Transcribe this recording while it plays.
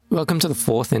Welcome to the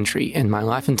fourth entry in my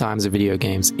Life and Times of Video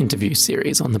Games interview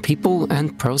series on the people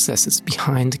and processes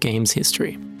behind games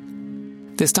history.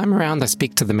 This time around I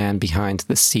speak to the man behind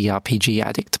the CRPG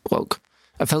Addict blog,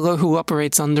 a fellow who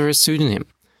operates under a pseudonym,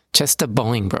 Chester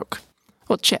Bolingbroke,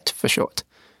 or Chet for short.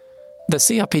 The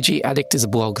CRPG Addict is a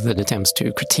blog that attempts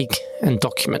to critique and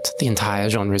document the entire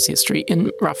genre's history in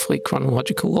roughly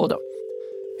chronological order.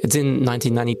 It's in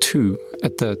 1992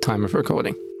 at the time of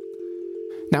recording.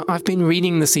 Now, I've been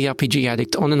reading the CRPG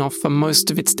Addict on and off for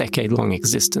most of its decade-long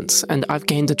existence, and I've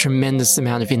gained a tremendous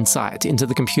amount of insight into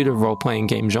the computer role-playing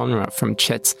game genre from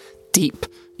Chet's deep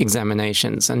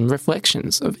examinations and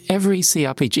reflections of every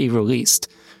CRPG released,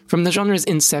 from the genre's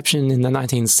inception in the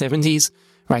 1970s,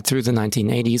 right through the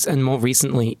 1980s, and more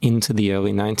recently into the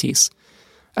early 90s.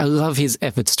 I love his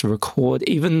efforts to record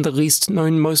even the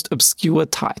least-known, most obscure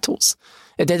titles,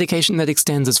 a dedication that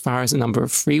extends as far as a number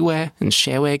of freeware and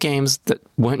shareware games that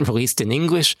weren't released in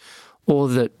English or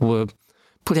that were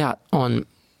put out on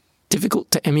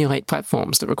difficult-to-emulate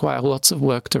platforms that require lots of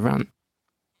work to run.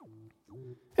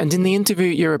 And in the interview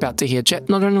you're about to hear, Chet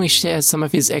not only shares some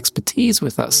of his expertise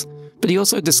with us, but he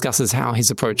also discusses how his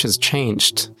approach has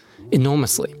changed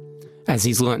enormously as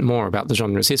he's learnt more about the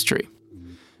genre's history.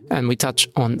 And we touch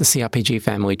on the CRPG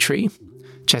family tree,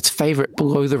 Chet's favourite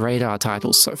below-the-radar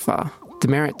titles so far, the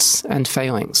merits and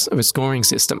failings of a scoring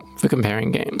system for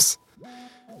comparing games,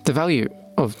 the value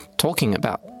of talking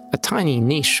about a tiny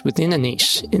niche within a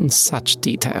niche in such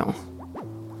detail,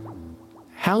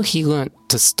 how he learnt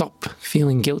to stop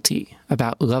feeling guilty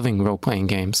about loving role-playing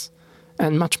games,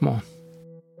 and much more.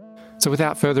 So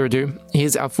without further ado,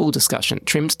 here's our full discussion,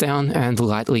 trimmed down and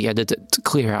lightly edited to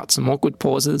clear out some awkward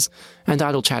pauses and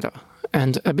idle chatter,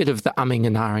 and a bit of the umming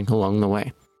and ahhing along the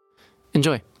way.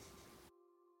 Enjoy.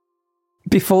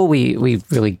 Before we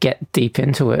really get deep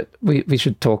into it, we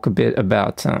should talk a bit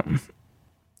about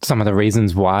some of the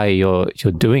reasons why you're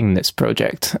doing this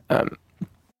project.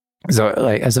 So,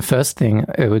 like, as a first thing,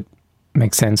 it would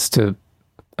make sense to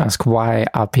ask why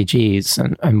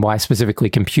RPGs and why specifically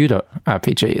computer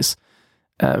RPGs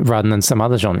rather than some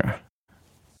other genre.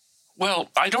 Well,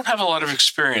 I don't have a lot of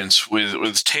experience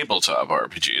with tabletop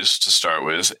RPGs to start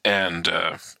with, and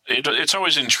it's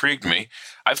always intrigued me.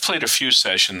 I've played a few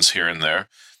sessions here and there,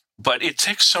 but it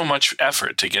takes so much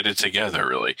effort to get it together,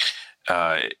 really,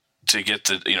 to get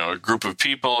a group of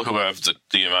people who have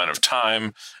the amount of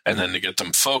time, and then to get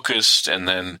them focused, and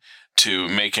then to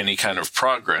make any kind of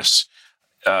progress.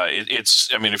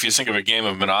 If you think of a game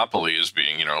of Monopoly as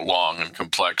being, long and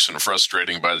complex and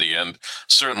frustrating by the end,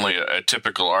 certainly a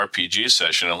typical RPG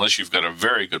session, unless you've got a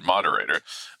very good moderator,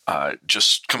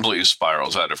 just completely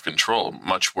spirals out of control,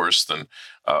 much worse than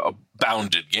a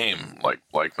bounded game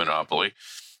like Monopoly.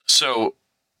 So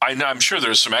I'm sure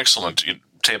there's some excellent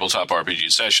tabletop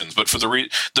RPG sessions, but for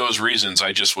those reasons,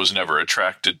 I just was never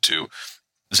attracted to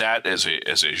that as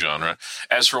a genre.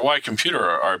 As for why computer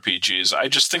RPGs, I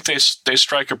just think they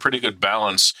strike a pretty good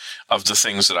balance of the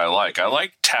things that I like. I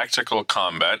like tactical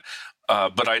combat,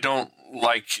 but I don't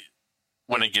like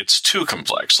when it gets too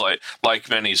complex, like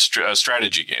many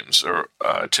strategy games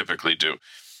typically do.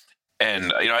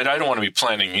 And I don't want to be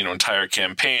planning entire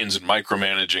campaigns and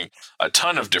micromanaging a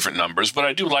ton of different numbers, but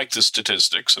I do like the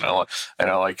statistics, and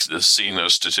I like seeing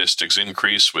those statistics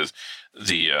increase with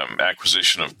the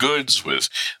acquisition of goods, with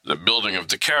the building of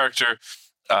the character.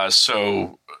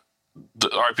 So the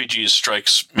RPG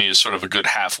strikes me as sort of a good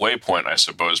halfway point, I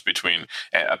suppose, between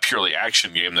a purely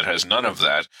action game that has none of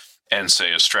that and,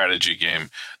 say, a strategy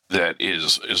game that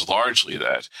is largely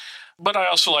that. But I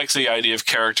also like the idea of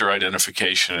character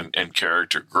identification and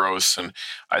character growth. And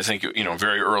I think,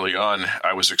 very early on,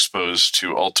 I was exposed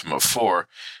to Ultima 4,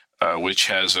 which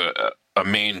has a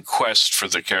main quest for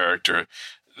the character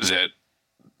that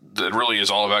really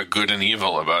is all about good and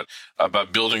evil,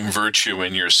 about building virtue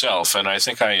in yourself. And I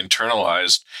think I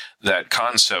internalized that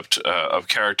concept of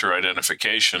character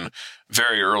identification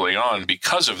very early on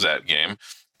because of that game.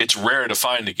 It's rare to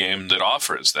find a game that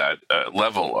offers that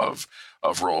level of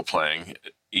role-playing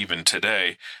even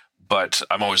today, but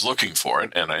I'm always looking for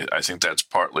it, and I think that's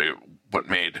partly what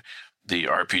made the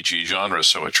RPG genre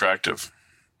so attractive.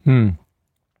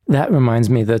 That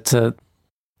reminds me that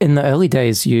in the early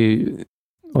days,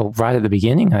 right at the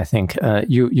beginning, I think,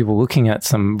 you were looking at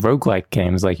some roguelike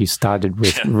games, like you started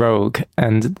with Rogue,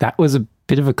 and that was a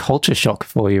bit of a culture shock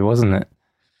for you, wasn't it?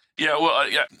 Yeah, well,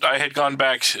 I had gone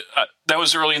back. That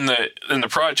was early in the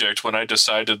project when I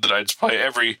decided that I'd play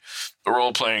every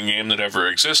role-playing game that ever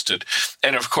existed.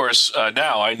 And of course,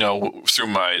 now I know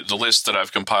through the list that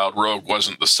I've compiled, Rogue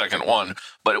wasn't the second one,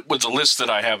 but with the list that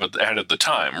I had at the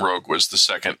time, Rogue was the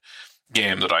second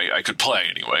game that I could play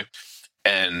anyway.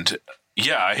 And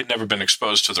yeah, I had never been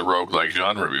exposed to the roguelike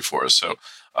genre before, so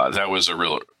that was a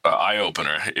real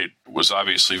eye-opener. It was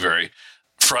obviously very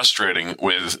frustrating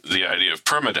with the idea of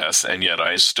permadeath, and yet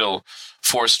I still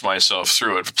forced myself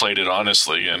through it, played it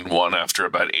honestly, and won after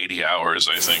about 80 hours,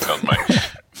 I think, on my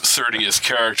 30th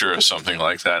character or something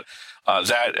like that.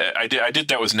 I did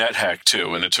that with NetHack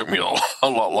too, and it took me a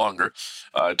lot longer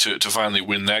to finally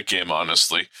win that game,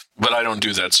 honestly. But I don't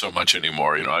do that so much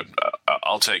anymore.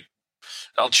 I'll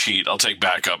cheat. I'll take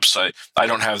backups. I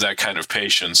don't have that kind of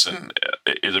patience, and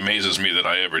it amazes me that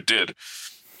I ever did.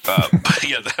 But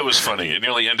yeah, that was funny. It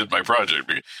nearly ended my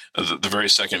project, the very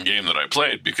second game that I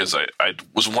played, because I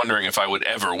was wondering if I would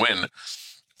ever win.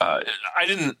 I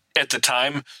didn't, at the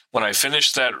time when I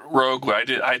finished that rogue, I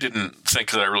didn't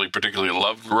think that I really particularly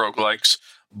loved roguelikes,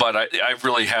 but I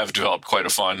really have developed quite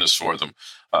a fondness for them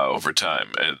over time.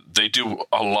 They do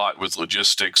a lot with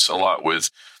logistics, a lot with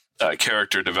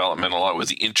character development, a lot with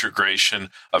the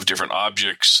integration of different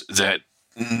objects that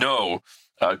no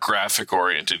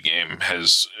graphic-oriented game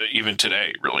has, even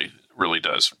today, really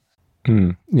does.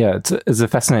 Yeah, it's a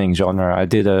fascinating genre. I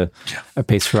did a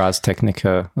piece for Ars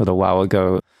Technica a little while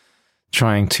ago,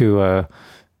 trying to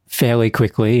fairly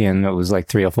quickly, and it was like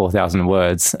 3,000 or 4,000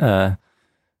 words,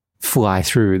 fly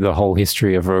through the whole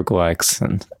history of roguelikes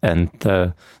and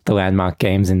the landmark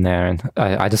games in there. And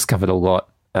I discovered a lot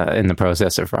in the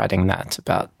process of writing that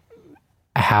about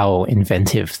how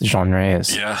inventive the genre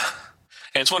is. Yeah.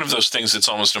 And it's one of those things that's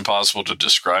almost impossible to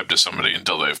describe to somebody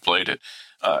until they've played it.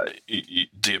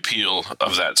 The appeal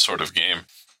of that sort of game.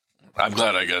 I'm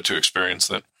glad I got to experience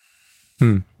that.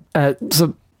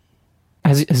 So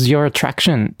has your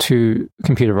attraction to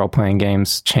computer role-playing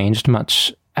games changed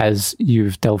much as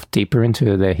you've delved deeper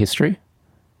into their history?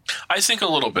 I think a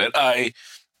little bit. I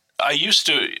used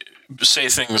to say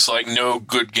things like no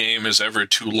good game is ever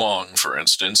too long, for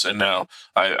instance, and now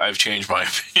I've changed my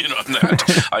opinion on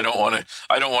that. I don't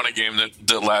want a game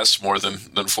that lasts more than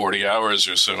 40 hours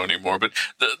or so anymore. But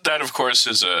that, of course,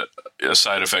 is a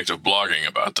side effect of blogging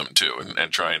about them too,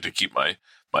 and trying to keep my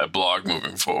blog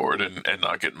moving forward and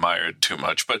not get mired too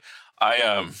much. But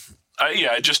I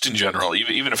just in general,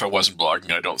 even if I wasn't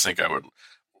blogging, I don't think I would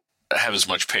have as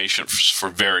much patience for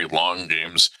very long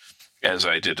games as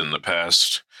I did in the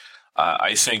past.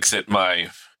 I think that my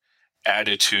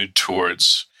attitude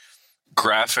towards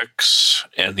graphics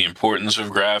and the importance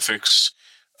of graphics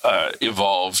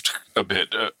evolved a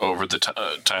bit over the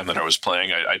time that I was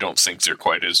playing. I don't think they're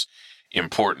quite as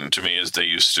important to me as they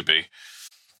used to be.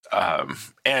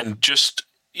 And just,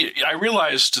 I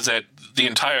realized that the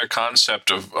entire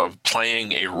concept of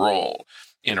playing a role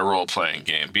in a role-playing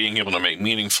game, being able to make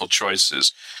meaningful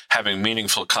choices, having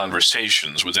meaningful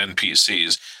conversations with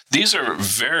NPCs, these are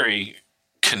very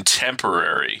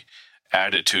contemporary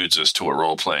attitudes as to what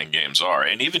role-playing games are.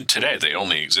 And even today, they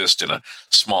only exist in a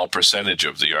small percentage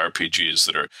of the RPGs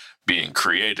that are being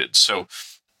created. So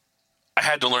I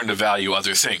had to learn to value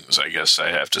other things, I guess I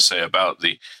have to say, about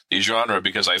the genre,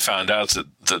 because I found out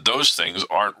that those things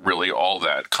aren't really all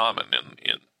that common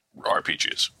in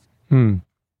RPGs.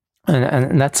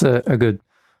 And that's a good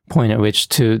point at which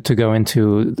to go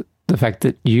into the fact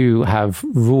that you have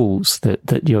rules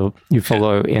that you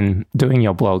follow in doing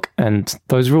your blog, and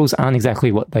those rules aren't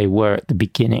exactly what they were at the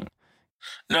beginning.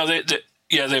 No, they've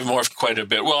morphed quite a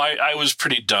bit. Well, I was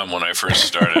pretty dumb when I first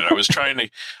started. I was trying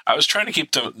to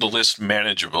keep the list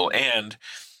manageable, and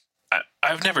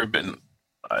I've never been.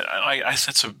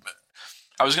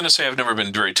 I was going to say I've never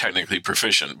been very technically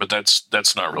proficient, but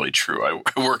that's not really true. I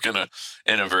work in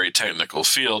a very technical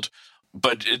field,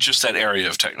 but it's just that area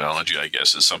of technology, I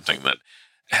guess, is something that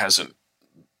hasn't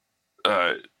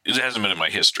been in my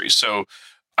history. So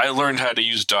I learned how to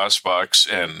use DOSBox,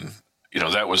 and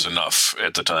that was enough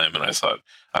at the time. And I thought,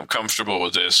 I'm comfortable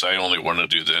with this. I only want to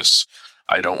do this.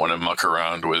 I don't want to muck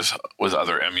around with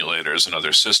other emulators and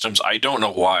other systems. I don't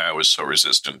know why I was so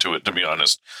resistant to it, to be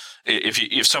honest.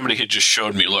 If somebody had just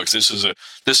showed me, look, this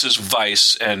is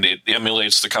Vice and it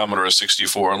emulates the Commodore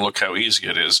 64, and look how easy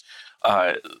it is,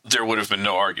 there would have been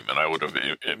no argument. I would have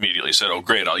immediately said, oh,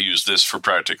 great, I'll use this for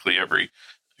practically every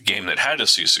game that had a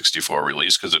C64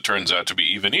 release, because it turns out to be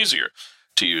even easier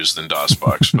to use than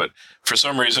DOSBox. But for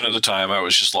some reason at the time, I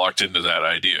was just locked into that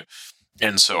idea.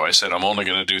 And so I said, I'm only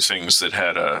going to do things that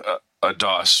had a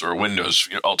DOS or Windows,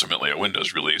 ultimately a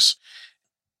Windows release.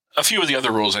 A few of the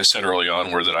other rules I said early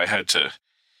on were that I had to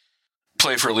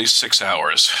play for at least 6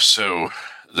 hours so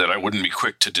that I wouldn't be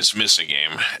quick to dismiss a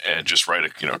game and just write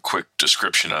a quick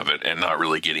description of it and not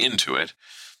really get into it.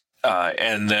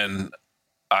 And then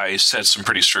I set some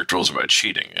pretty strict rules about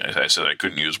cheating. I said I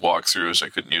couldn't use walkthroughs, I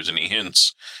couldn't use any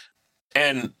hints.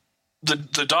 And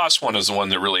the DOS one is the one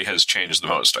that really has changed the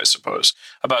most, I suppose.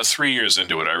 About 3 years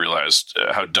into it, I realized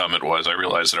how dumb it was. I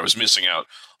realized that I was missing out.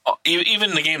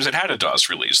 Even the games that had a DOS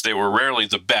release, they were rarely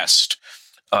the best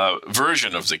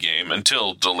version of the game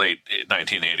until the late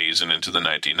 1980s and into the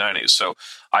 1990s. So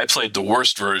I played the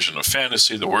worst version of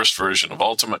Fantasy, the worst version of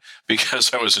Ultimate,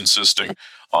 because I was insisting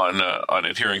on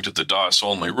adhering to the DOS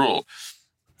only rule.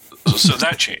 So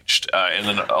that changed. And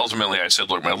then ultimately I said,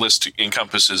 look, my list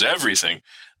encompasses everything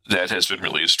that has been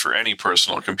released for any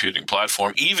personal computing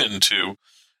platform, even to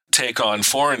take on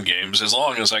foreign games, as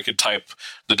long as I could type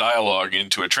the dialogue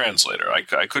into a translator. I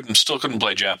still couldn't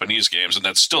play Japanese games, and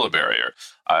that's still a barrier.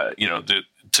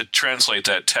 To translate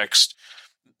that text,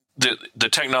 the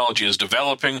technology is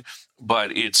developing,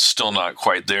 but it's still not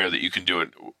quite there that you can do it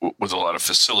with a lot of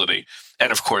facility.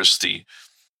 And of course, the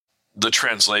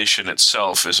translation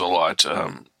itself is there are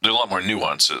a lot more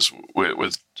nuances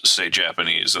with say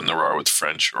Japanese than there are with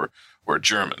French or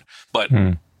German. But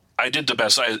I did the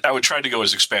best. I would try to go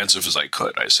as expansive as I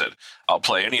could. I said, I'll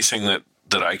play anything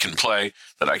that I can play,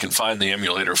 that I can find the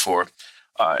emulator for,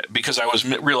 because I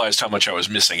realized how much I was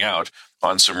missing out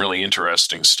on some really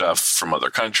interesting stuff from other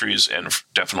countries and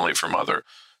definitely from other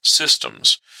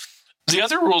systems. The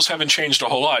other rules haven't changed a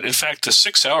whole lot. In fact, the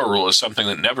 6-hour rule is something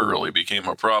that never really became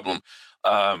a problem.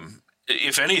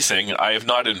 If anything, I have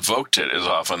not invoked it as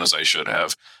often as I should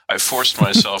have. I've forced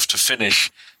myself to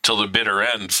finish till the bitter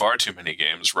end far too many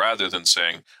games, rather than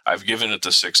saying I've given it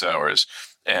the 6 hours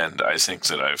and I think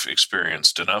that I've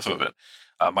experienced enough of it.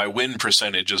 My win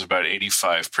percentage is about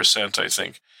 85%, I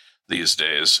think, these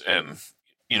days. And,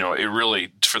 it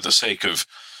really, for the sake of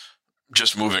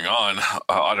just moving on,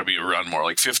 ought to be around more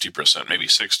like 50%, maybe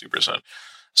 60%.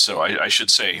 So I should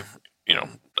say,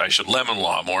 I should lemon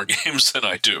law more games than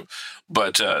I do.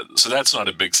 But so that's not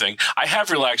a big thing. I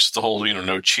have relaxed the whole,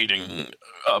 no cheating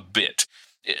a bit.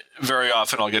 Very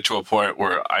often I'll get to a point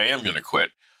where I am going to quit.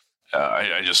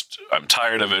 I'm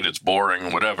tired of it. It's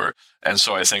boring, whatever. And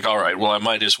so I think, all right, well, I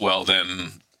might as well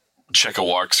then check a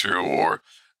walkthrough or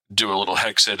do a little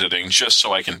hex editing just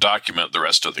so I can document the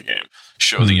rest of the game,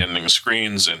 show the ending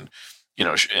screens and,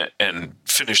 and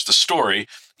finish the story,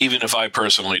 even if I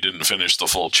personally didn't finish the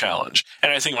full challenge.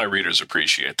 And I think my readers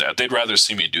appreciate that. They'd rather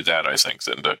see me do that, I think,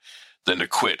 than to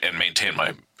quit and maintain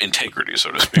my integrity,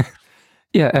 so to speak.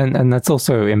 Yeah, and that's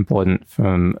also important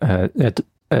from a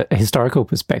historical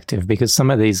perspective, because some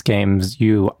of these games,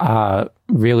 you are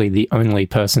really the only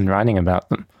person writing about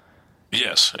them.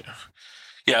 Yes.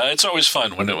 Yeah, it's always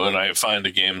fun when I find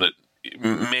a game that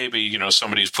maybe,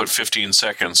 somebody's put 15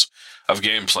 seconds of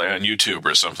gameplay on YouTube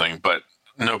or something, but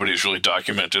nobody's really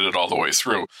documented it all the way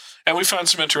through. And we found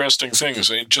some interesting things.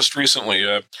 Just recently,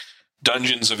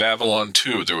 Dungeons of Avalon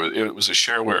 2, it was a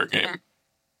shareware game.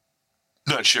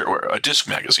 Not shareware, a disc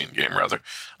magazine game, rather,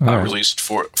 released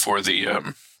for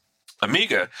the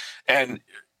Amiga, and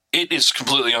it is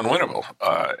completely unwinnable.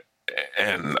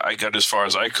 And I got as far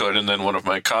as I could, and then one of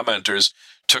my commenters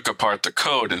took apart the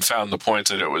code and found the point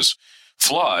that it was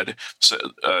flawed. So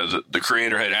the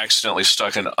creator had accidentally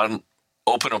stuck an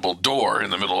unopenable door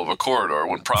in the middle of a corridor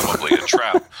when probably a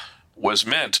trap was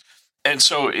meant. And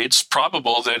so it's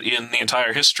probable that in the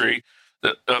entire history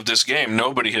of this game,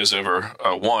 nobody has ever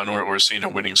won or seen a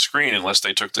winning screen unless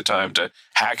they took the time to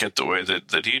hack it the way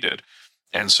that he did.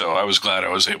 And so I was glad I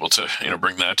was able to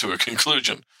bring that to a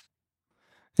conclusion.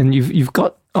 And you've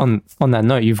got on that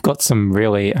note, you've got some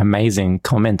really amazing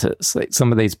commenters. Like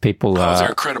some of these people they're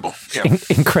incredible, yeah.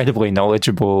 Incredibly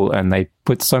knowledgeable, and they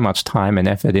put so much time and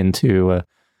effort into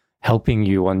helping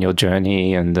you on your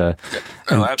journey. And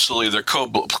absolutely, they're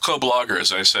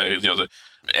co-bloggers. I say,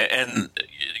 and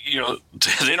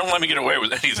they don't let me get away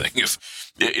with anything.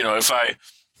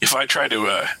 If I try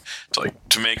to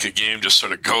make a game just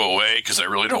sort of go away because I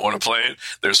really don't want to play it,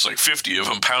 there's like 50 of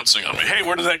them pouncing on me. Hey,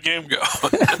 where did that game go?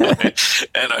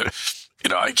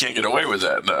 And I can't get away with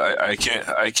that. I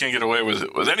can't get away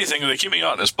with anything. They keep me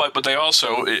honest, but they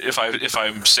also, if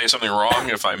I say something wrong,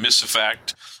 if I miss a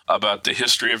fact about the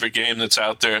history of a game that's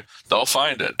out there, they'll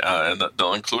find it and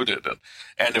they'll include it.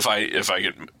 And if I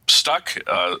get stuck,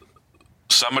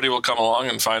 somebody will come along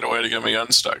and find a way to get me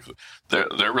unstuck.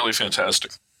 They're really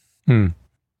fantastic.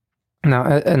 Now,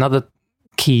 another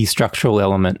key structural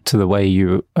element to the way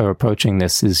you are approaching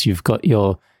this is you've got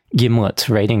your Gimlet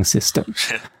rating system.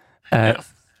 Yeah.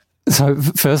 So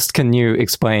first, can you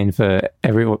explain for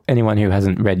anyone who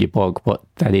hasn't read your blog what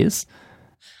that is?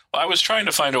 Well, I was trying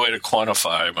to find a way to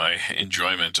quantify my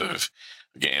enjoyment of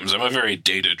games. I'm a very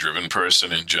data-driven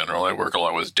person in general. I work a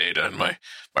lot with data in my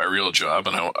real job,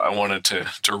 and I wanted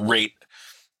to rate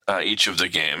each of the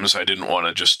games. I didn't want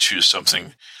to just choose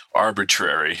something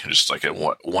arbitrary, just like a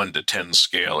 1 to 10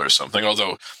 scale or something,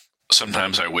 although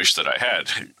sometimes I wish that I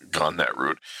had gone that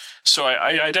route. So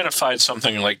I identified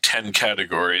something like 10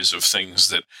 categories of things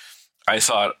that I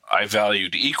thought I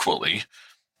valued equally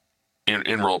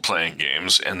in role-playing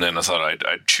games, and then I thought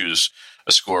I'd choose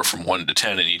a score from 1 to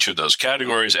 10 in each of those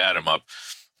categories, add them up,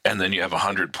 and then you have a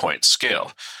 100-point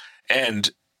scale.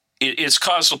 And it's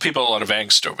caused people a lot of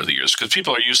angst over the years, because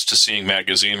people are used to seeing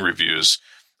magazine reviews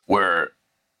where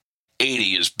 80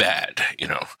 is bad,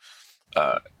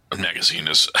 a magazine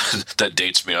is, that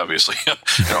dates me, obviously,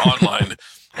 online,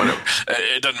 whatever.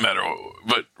 It doesn't matter.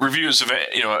 But reviews of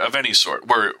any sort,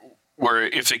 where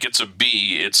if it gets a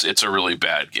B, it's a really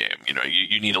bad game.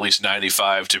 You need at least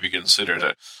 95 to be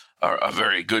considered a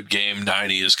very good game.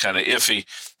 90 is kind of iffy.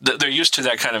 They're used to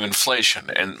that kind of inflation,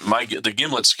 and the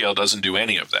Gimlet scale doesn't do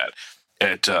any of that.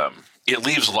 It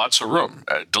leaves lots of room,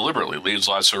 deliberately leaves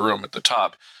lots of room at the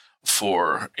top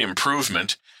for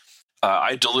improvement.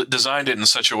 I designed it in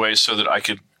such a way so that I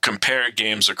could compare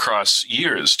games across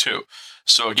years too.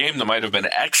 So a game that might have been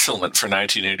excellent for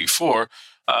 1984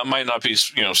 might not be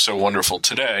so wonderful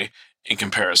today in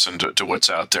comparison to what's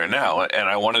out there now. And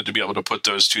I wanted to be able to put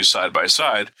those two side by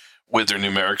side with their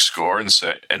numeric score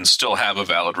and still have a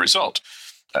valid result,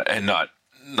 and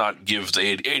not give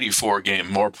the 84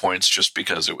 game more points just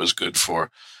because it was good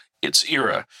for its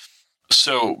era.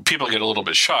 So people get a little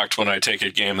bit shocked when I take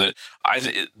a game that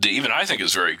even I think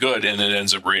is very good, and it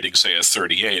ends up rating, say, a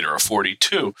 38 or a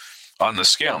 42 on the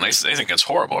scale. And they think it's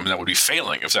horrible. I mean, that would be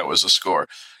failing if that was a score,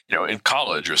 in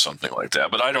college or something like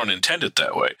that. But I don't intend it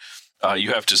that way.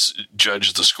 You have to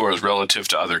judge the scores relative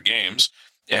to other games.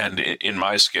 And in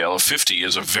my scale, a 50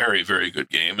 is a very, very good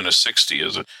game, and a 60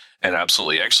 is an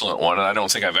absolutely excellent one. And I don't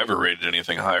think I've ever rated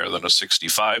anything higher than a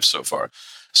 65 so far.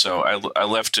 So I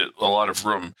left it a lot of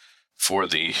room for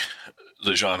the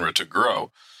genre to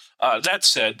grow. That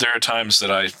said, there are times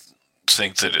that I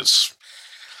think that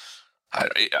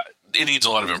it needs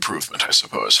a lot of improvement, I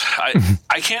suppose.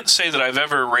 I can't say that I've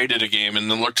ever rated a game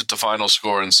and then looked at the final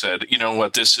score and said, you know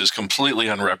what, this is completely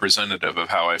unrepresentative of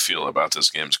how I feel about this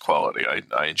game's quality.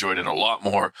 I enjoyed it a lot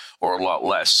more or a lot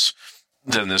less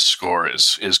than this score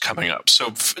is coming up.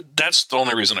 So that's the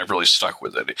only reason I've really stuck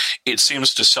with it. It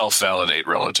seems to self-validate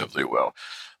relatively well.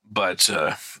 But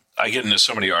I get into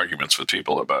so many arguments with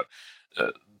people about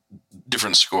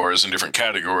different scores in different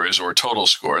categories or total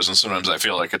scores, and sometimes I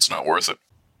feel like it's not worth it.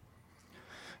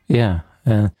 Yeah,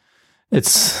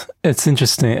 it's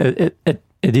interesting. It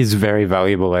is very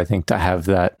valuable, I think, to have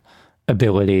that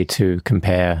ability to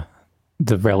compare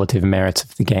the relative merits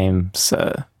of the games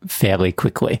fairly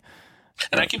quickly.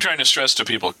 And I keep trying to stress to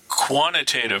people,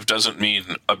 quantitative doesn't mean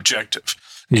objective.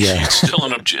 Yeah.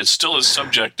 It's still a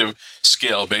subjective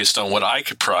scale based on what I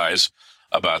could prize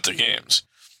about the games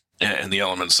and the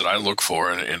elements that I look for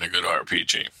in a good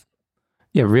RPG.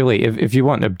 Yeah, really. If you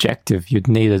want objective, you'd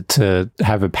need it to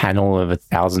have a panel of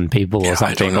 1,000 people or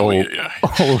something,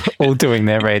 all doing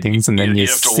their ratings, and then you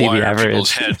have to see wire the average.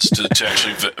 People's heads to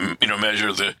actually,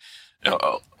 measure the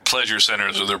pleasure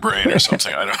centers of their brain or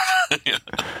something. I don't. Yeah.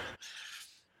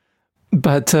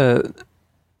 But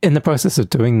in the process of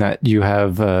doing that, you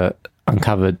have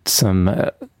uncovered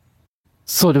some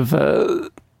sort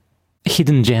of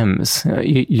hidden gems.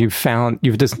 You've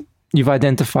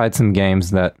identified some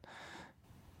games that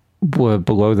were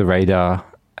below the radar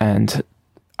and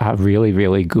are really,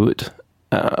 really good.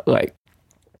 Like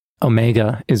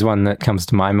Omega is one that comes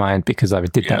to my mind because I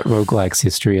did that roguelikes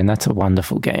history, and that's a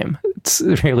wonderful game. It's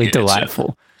really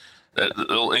delightful.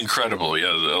 Incredible,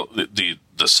 yeah.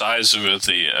 The size of it,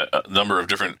 the number of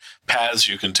different paths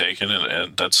you can take in it,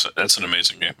 and that's an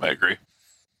amazing game. I agree.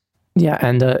 Yeah,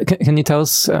 and can you tell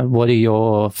us what are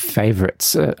your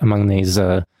favorites among these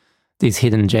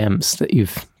hidden gems that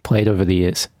you've played over the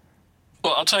years?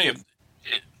 Well, I'll tell you,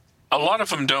 a lot of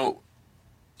them don't,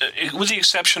 with the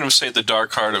exception of, say, The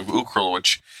Dark Heart of Ukrul,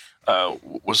 which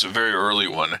was a very early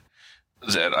one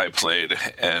that I played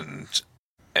and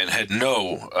had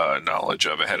no knowledge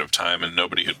of ahead of time, and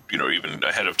nobody had, even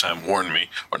ahead of time warned me,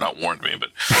 or not warned me,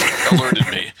 but alerted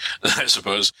me, I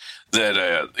suppose, that,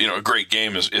 a great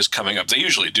game is coming up. They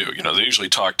usually do. They usually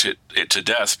talk it to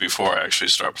death before I actually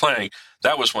start playing.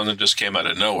 That was one that just came out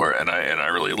of nowhere, and I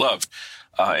really loved.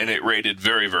 And it rated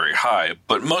very, very high.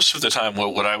 But most of the time,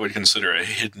 what I would consider a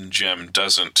hidden gem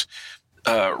doesn't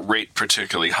rate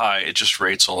particularly high. It just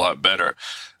rates a lot better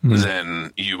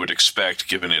than you would expect,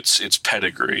 given its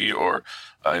pedigree, or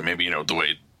maybe the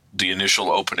way the initial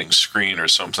opening screen or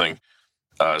something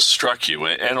struck you.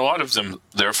 And a lot of them,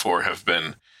 therefore, have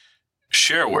been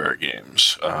shareware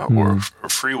games or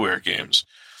freeware games.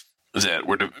 that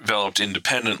were developed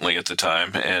independently at the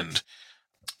time and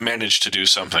managed to do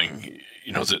something,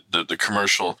 that the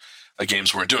commercial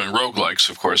games weren't doing. Roguelikes,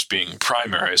 of course, being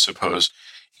primary, I suppose,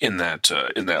 in that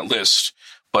list.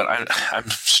 But I'm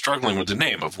struggling with the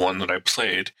name of one that I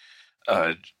played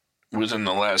within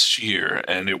the last year,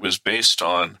 and it was based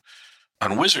on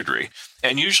Wizardry.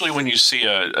 And usually when you see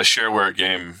a shareware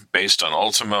game based on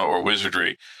Ultima or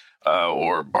Wizardry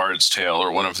or Bard's Tale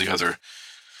or one of the other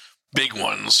big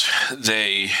ones,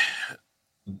 they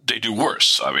do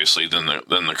worse, obviously, than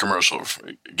the commercial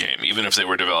game. Even if they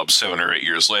were developed 7 or 8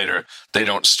 years later, they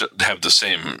don't have the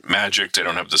same magic, they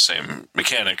don't have the same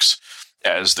mechanics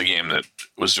as the game that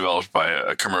was developed by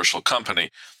a commercial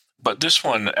company. But this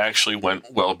one actually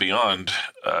went well beyond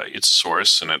its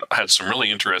source, and it had some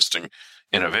really interesting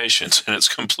innovations, and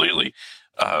it's completely...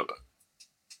 I'm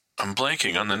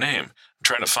blanking on the name. I'm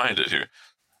trying to find it here.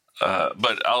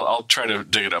 But I'll try to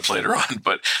dig it up later on.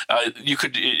 But you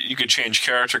could change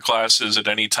character classes at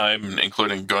any time,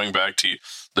 including going back to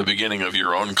the beginning of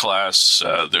your own class.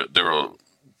 There were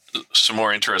some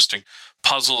more interesting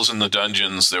puzzles in the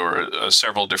dungeons. There were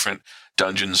several different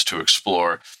dungeons to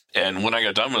explore. And when I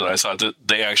got done with it, I thought that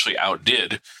they actually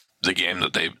outdid the game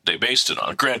that they based it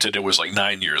on. Granted, it was like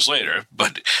 9 years later,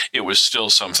 but it was still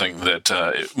something that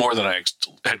more than I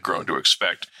had grown to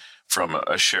expect from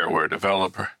a shareware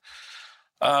developer.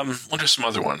 What are some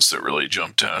other ones that really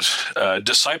jumped out?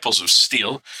 Disciples of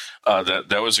Steel.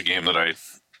 That was a game that I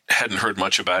hadn't heard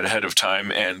much about ahead of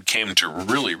time and came to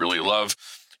really, really love.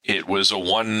 It was a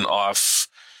one-off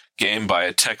game by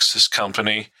a Texas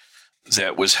company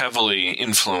that was heavily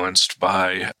influenced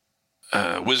by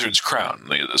Wizard's Crown,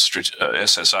 the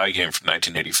SSI game from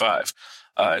 1985.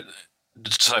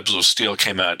 Disciples of Steel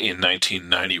came out in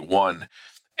 1991,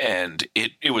 and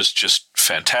it was just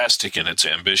fantastic in its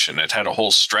ambition. It had a whole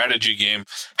strategy game,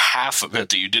 half of it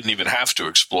that you didn't even have to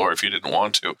explore if you didn't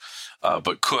want to,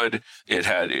 but could. It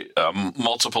had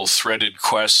multiple threaded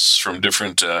quests from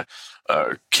different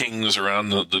kings around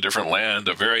the different land,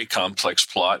 a very complex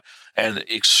plot, and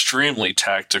extremely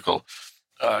tactical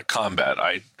combat.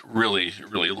 I really,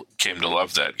 really came to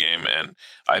love that game, and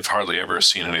I've hardly ever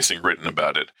seen anything written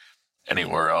about it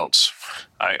anywhere else.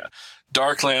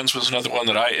 Darklands was another one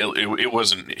that it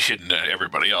wasn't hidden to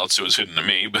everybody else. It was hidden to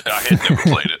me, but I had never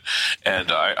played it. And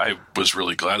I was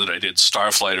really glad that I did.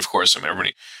 Starflight, of course,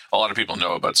 a lot of people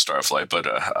know about Starflight, but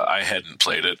I hadn't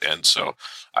played it. And so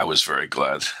I was very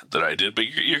glad that I did. But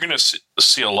you're going to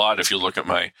see a lot if you look at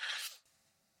my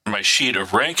sheet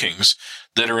of rankings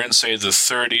that are in, say, the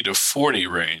 30 to 40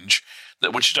 range,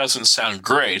 which doesn't sound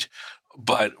great.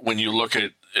 But when you look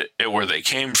at where they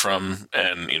came from,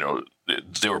 and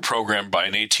they were programmed by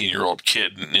an 18-year-old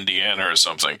kid in Indiana or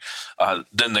something,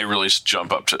 then they really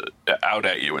jump out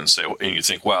at you and you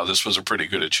think, wow, this was a pretty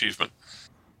good achievement.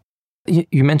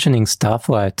 You mentioning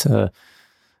Starflight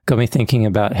got me thinking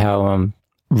about how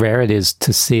rare it is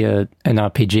to see an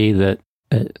RPG that,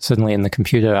 certainly in the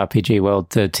computer RPG world,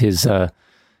 that is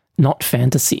not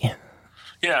fantasy.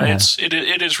 Yeah,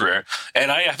 it is rare,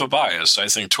 and I have a bias, I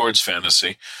think, towards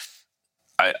fantasy.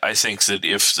 I think that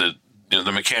if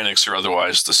the mechanics are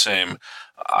otherwise the same,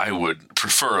 I would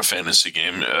prefer a fantasy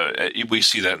game. We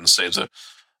see that in, say,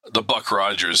 the Buck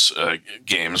Rogers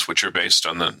games, which are based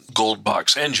on the Gold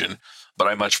Box engine, but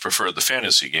I much prefer the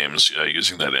fantasy games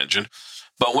using that engine.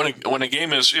 But when a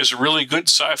game is really good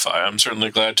sci-fi, I'm certainly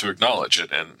glad to acknowledge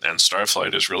it, and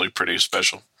Starflight is really pretty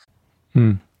special.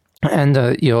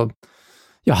 And your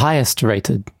highest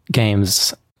rated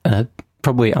games,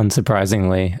 probably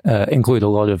unsurprisingly, include a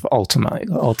lot of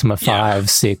Ultima 5,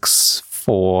 6,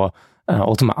 4,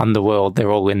 Ultima Underworld.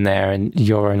 They're all in there, and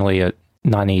you're only at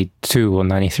 92 or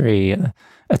 93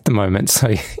 at the moment,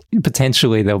 so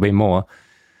potentially there'll be more.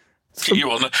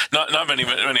 Well, not many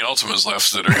Ultimas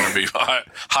left that are going to be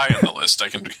high on the list. I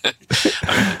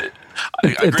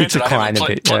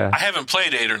haven't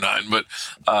played 8 or 9, but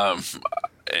I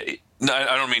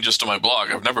don't mean just on my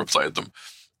blog. I've never played them.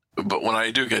 But when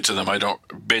I do get to them,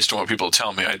 based on what people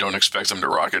tell me, I don't expect them to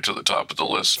rocket to the top of the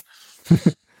list.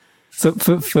 So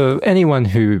for anyone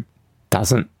who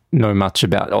doesn't know much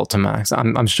about Ultima,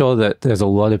 I'm sure that there's a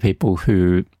lot of people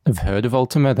who have heard of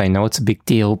Ultima. They know it's a big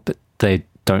deal, but they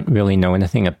don't really know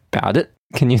anything about it.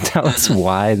 Can you tell us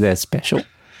why they're special?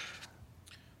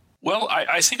 Well,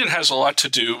 I think it has a lot to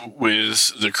do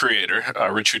with the creator,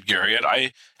 Richard Garriott.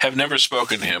 I have never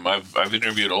spoken to him. I've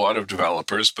interviewed a lot of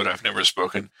developers, but I've never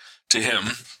spoken to him.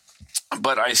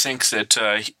 But I think that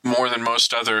more than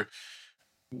most other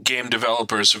game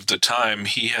developers of the time,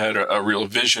 he had a real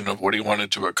vision of what he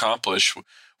wanted to accomplish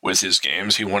with his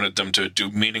games. He wanted them to do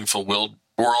meaningful world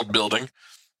building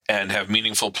and have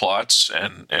meaningful plots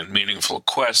and meaningful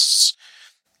quests.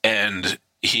 And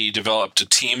he developed a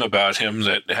team about him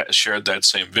that shared that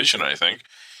same vision, I think.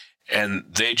 And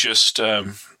they just,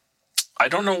 I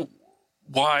don't know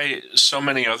why so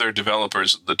many other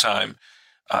developers at the time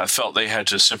felt they had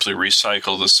to simply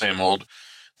recycle the same old,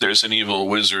 there's an evil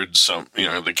wizard,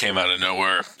 that came out of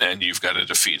nowhere, and you've got to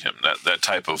defeat him. That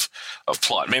type of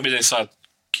plot. Maybe they thought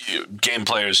game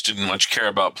players didn't much care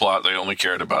about plot; they only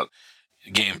cared about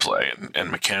gameplay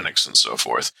and mechanics and so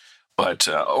forth. But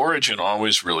Origin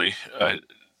always really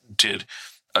did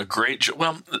a great job.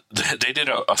 Well, they did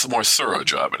a more thorough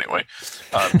job anyway,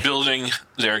 building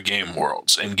their game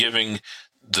worlds and giving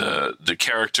the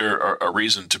character a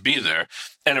reason to be there.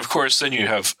 And of course, then you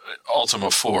have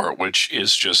Ultima 4, which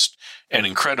is just an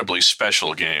incredibly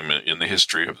special game in the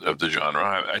history of the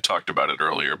genre. I talked about it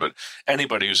earlier, but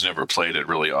anybody who's never played it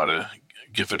really ought to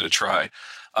give it a try.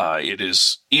 It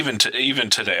is, even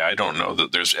today, I don't know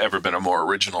that there's ever been a more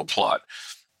original plot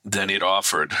than it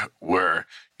offered, where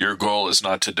your goal is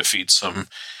not to defeat some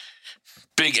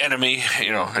big enemy,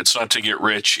 it's not to get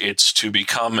rich, it's to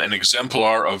become an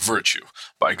exemplar of virtue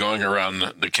by going around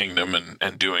the kingdom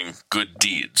and doing good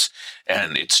deeds.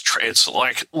 And it's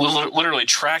like literally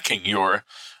tracking your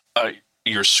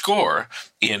score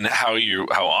in how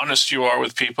honest you are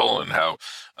with people and how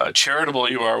charitable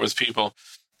you are with people.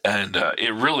 And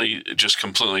it really just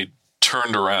completely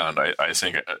turned around, I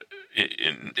think,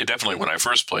 it definitely, when I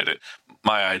first played it,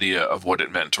 my idea of what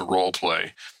it meant to role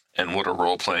play and what a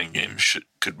role-playing game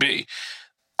could be.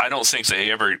 I don't think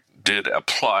they ever did a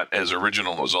plot as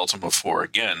original as Ultima 4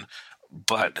 again,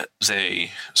 but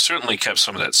they certainly kept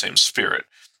some of that same spirit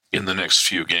in the next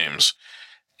few games.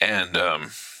 And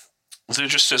there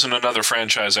just isn't another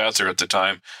franchise out there at the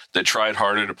time that tried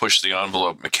harder to push the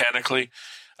envelope mechanically.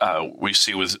 We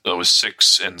see with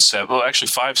 6 and 7, well, actually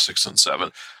 5, 6, and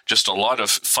 7, just a lot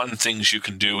of fun things you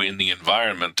can do in the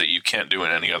environment that you can't do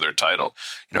in any other title.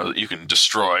 You can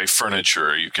destroy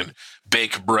furniture, you can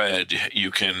bake bread,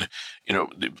 you can,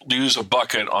 use a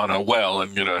bucket on a well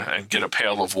and get a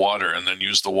pail of water, and then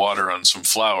use the water on some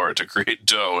flour to create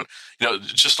dough. And,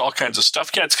 just all kinds of stuff.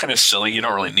 Yeah, it's kind of silly. You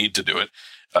don't really need to do it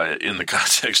in the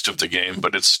context of the game,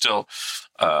 but it's still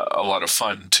a lot of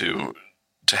fun to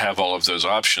have all of those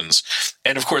options.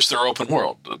 And of course, they're open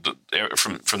world.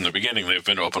 From the beginning, they've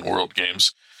been open world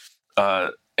games.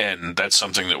 And that's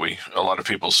something that a lot of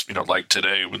people, like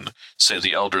today, when say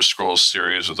the Elder Scrolls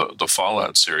series or the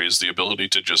Fallout series, the ability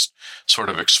to just sort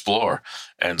of explore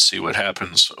and see what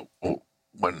happens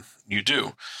when you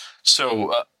do.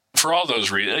 So for all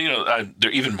those reasons, there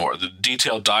are even more. The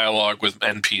detailed dialogue with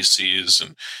NPCs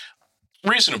and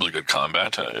reasonably good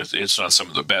combat. It's not some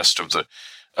of the best of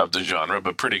the genre,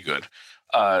 but pretty good.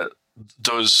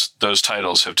 Those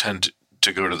titles have tended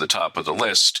to go to the top of the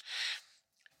list.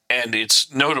 And it's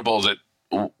notable that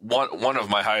one of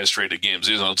my highest rated games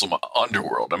is Ultima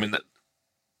Underworld. I mean,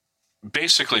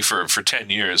 basically for 10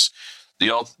 years,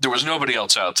 there was nobody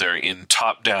else out there in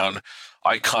top-down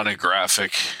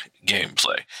iconographic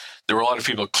gameplay. There were a lot of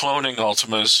people cloning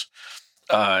Ultimas,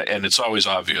 and it's always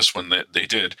obvious when they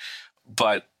did,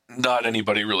 but not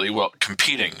anybody really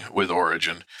competing with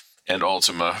Origin and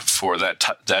Ultima for that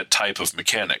type of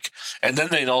mechanic. And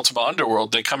then in Ultima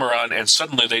Underworld, they come around and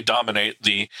suddenly they dominate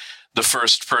the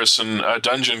first-person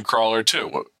dungeon crawler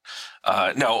too.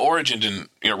 Now, Origin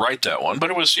didn't write that one, but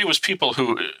it was people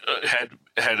who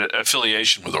had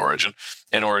affiliation with Origin,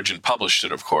 and Origin published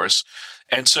it, of course.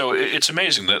 And so it's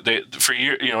amazing that for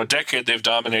a decade, they've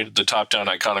dominated the top-down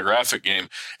iconographic game,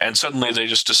 and suddenly they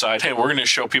just decide, hey, we're going to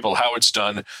show people how it's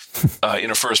done in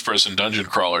a first-person dungeon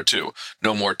crawler too.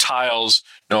 No more tiles,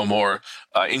 no more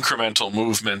incremental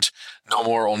movement, no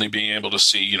more only being able to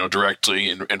see directly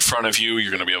in front of you.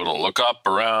 You're going to be able to look up,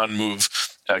 around, move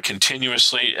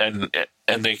continuously, and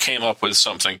they came up with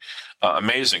something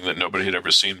amazing that nobody had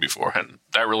ever seen before, and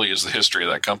that really is the history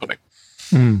of that company.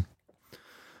 Mm.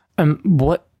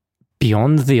 What,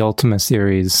 beyond the Ultima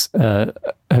series,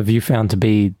 have you found to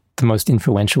be the most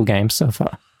influential game so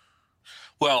far?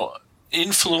 Well,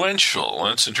 influential,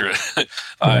 that's interesting.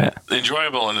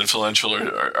 Enjoyable and influential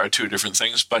are two different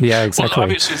things. But yeah, exactly. Well,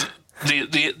 obviously,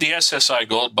 the SSI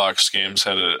Gold Box games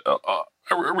had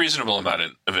a reasonable amount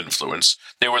of influence.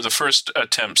 They were the first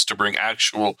attempts to bring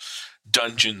actual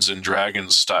Dungeons and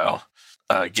Dragons style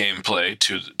gameplay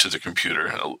to the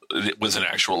computer with an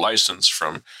actual license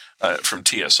from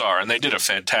TSR, and they did a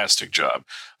fantastic job.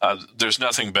 There's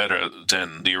nothing better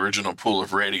than the original Pool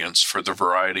of Radiance for the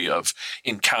variety of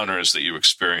encounters that you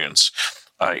experience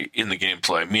in the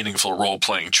gameplay, meaningful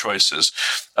role-playing choices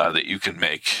that you can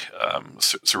make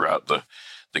throughout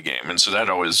the game. And so that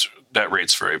always that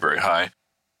rate's very, very high.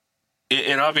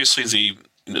 And obviously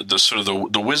the sort of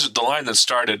the line that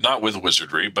started not with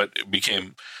Wizardry, but it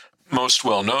became most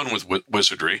well known with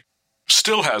Wizardry,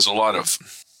 still has a lot of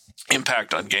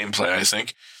impact on gameplay, I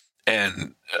think.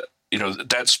 And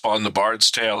that spawned the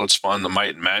Bard's Tale, it spawned the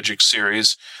Might and Magic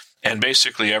series, and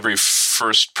basically every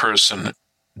first-person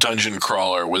dungeon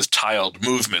crawler with tiled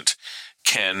movement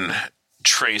can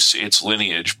trace its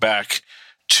lineage back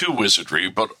to Wizardry,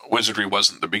 but Wizardry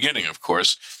wasn't the beginning, of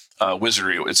course.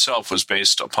 Wizardry itself was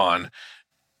based upon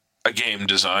a game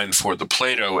designed for the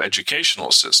Plato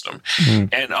educational system.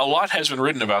 And a lot has been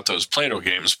written about those Plato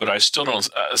games, but I still don't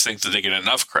think that they get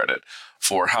enough credit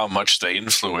for how much they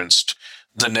influenced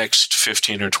the next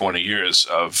 15 or 20 years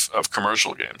of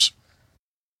commercial games.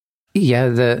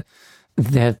 Yeah,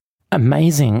 they're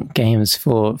amazing games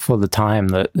for the time,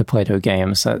 the Plato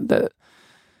games. And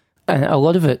a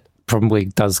lot of it probably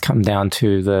does come down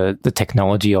to the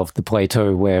technology of the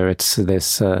Plato, where it's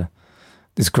this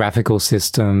graphical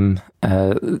system.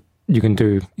 You can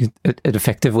do it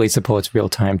effectively supports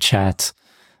real-time chat.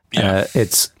 Yeah.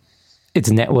 It's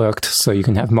networked, so you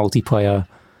can have multiplayer.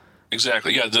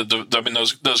 Exactly. Yeah. I mean,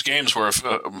 those games were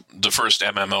the first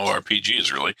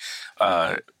MMORPGs really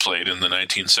played in the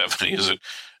 1970s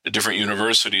at different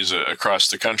universities across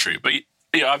the country. But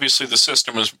yeah, obviously the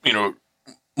system was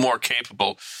more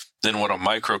capable than what a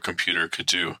microcomputer could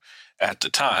do at the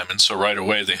time, and so right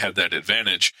away they had that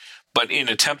advantage. But in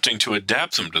attempting to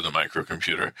adapt them to the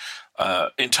microcomputer,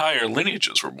 entire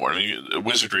lineages were born. I mean,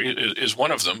 Wizardry is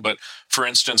one of them. But for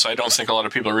instance, I don't think a lot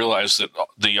of people realize that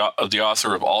the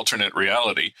author of Alternate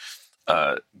Reality,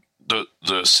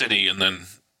 the city, and then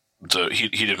he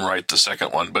didn't write the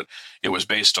second one, but it was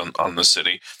based on the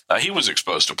city. He was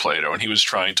exposed to Plato, and he was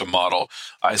trying to model,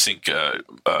 I think,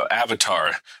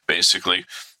 Avatar basically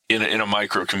in a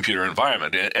microcomputer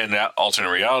environment. And that Alternate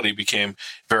Reality became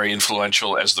very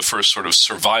influential as the first sort of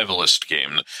survivalist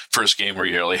game, the first game where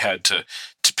you really had to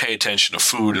pay attention to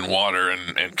food and water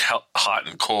and hot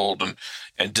and cold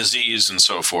and disease and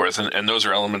so forth. And those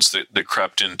are elements that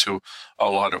crept into a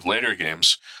lot of later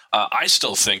games. I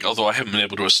still think, although I haven't been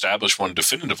able to establish one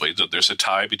definitively, that there's a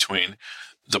tie between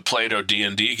the Plato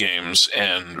D&D games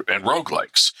and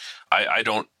roguelikes.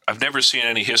 I've never seen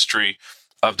any history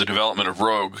of the development of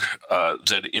Rogue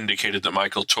that indicated that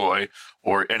Michael Toy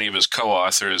or any of his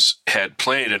co-authors had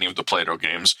played any of the Plato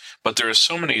games, but there are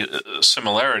so many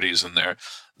similarities in there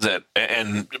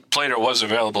and Plato was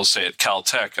available, say, at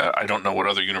Caltech. I don't know what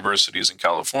other universities in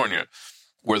California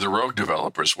where the Rogue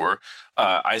developers were.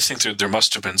 I think there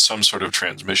must have been some sort of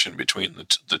transmission between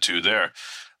the two there.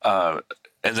 And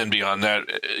then beyond that,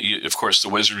 of course, the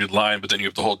Wizardry line, but then you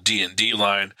have the whole D&D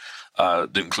line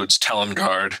that includes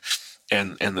Telengard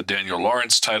and the Daniel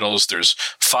Lawrence titles. There's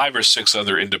 5 or 6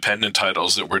 other independent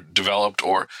titles that were developed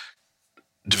would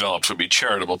be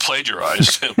charitable,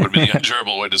 plagiarized would be the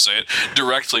ungerbil way to say it,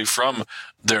 directly from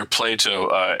their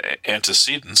Plato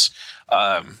antecedents.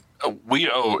 We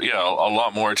owe a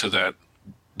lot more to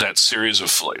that series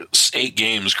of 8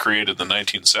 games created in the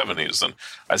 1970s than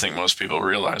I think most people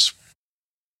realize.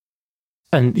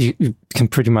 And you can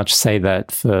pretty much say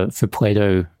that for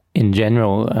Plato in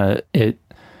general. It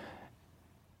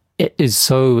is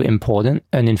so important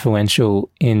and influential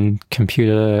in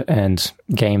computer and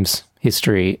games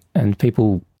history, and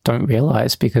people don't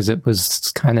realize because it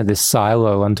was kind of this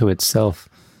silo unto itself.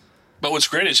 But what's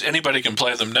great is anybody can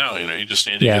play them now. You just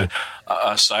need to get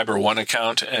a Cyber One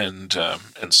account and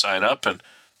sign up, and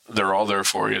they're all there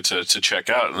for you to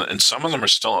check out. And some of them are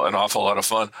still an awful lot of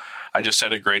fun. I just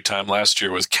had a great time last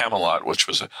year with Camelot, which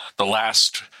was the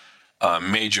last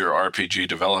major RPG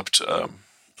developed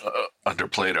under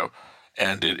Plato.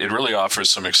 And it really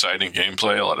offers some exciting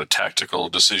gameplay, a lot of tactical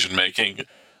decision-making.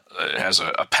 It has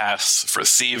a path for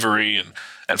thievery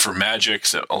and for magic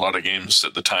that a lot of games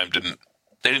at the time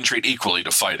didn't treat equally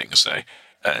to fighting, say,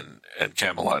 and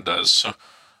Camelot does. So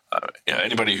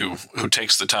anybody who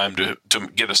takes the time to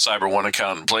get a Cyber One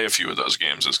account and play a few of those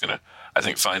games is going to, I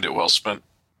think, find it well spent.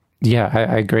 Yeah,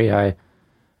 I agree. I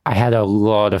had a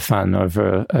lot of fun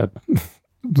over a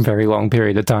very long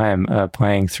period of time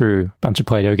playing through a bunch of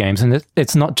Plato games. And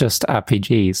it's not just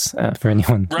RPGs for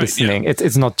anyone listening. Yeah.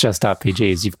 It's not just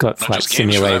RPGs. You've got flight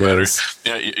simulators.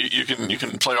 Yeah, you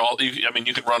can play all.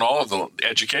 You can run all of the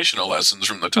educational lessons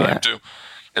from the time too.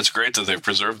 It's great that they've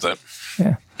preserved that.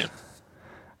 Yeah.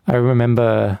 I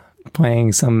remember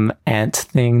playing some ant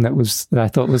thing that I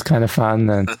thought was kind of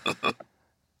fun,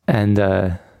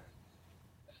 and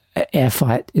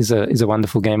Airfight is a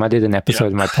wonderful game. I did an episode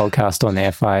of my podcast on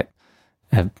Airfight,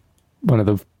 one of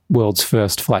the world's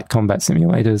first flight combat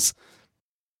simulators.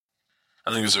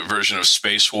 I think there's a version of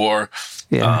Space War,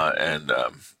 and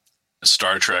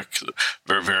Star Trek,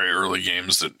 very, very early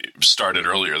games that started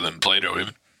earlier than Plato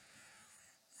even.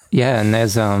 Yeah, and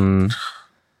there's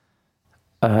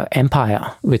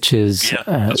Empire, which is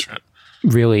that's right.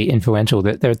 really influential.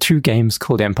 There are 2 games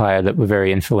called Empire that were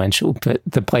very influential, but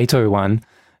the Plato one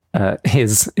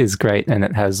is great, and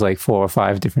it has like 4 or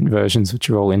 5 different versions, which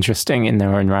are all interesting in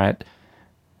their own right.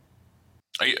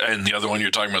 And the other one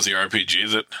you're talking about, the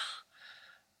RPG that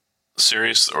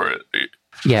series, or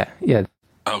yeah.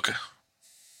 Okay.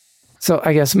 So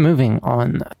I guess moving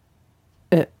on,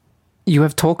 you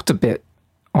have talked a bit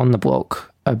on the blog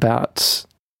about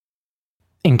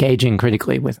engaging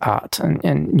critically with art,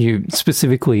 and you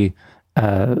specifically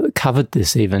covered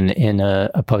this even in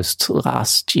a post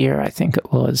last year, I think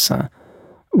it was,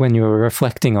 when you were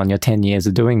reflecting on your 10 years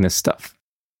of doing this stuff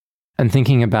and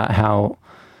thinking about how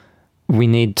we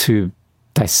need to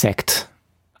dissect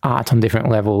art on different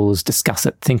levels, discuss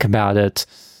it, think about it.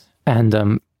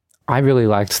 And I really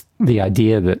liked the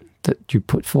idea that you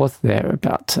put forth there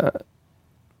about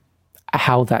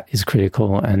how that is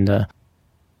critical. And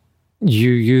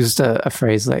you used a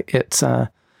phrase like it's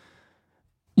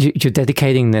you're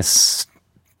dedicating this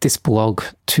blog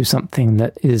to something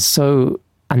that is so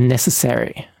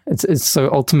unnecessary. It's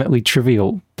so ultimately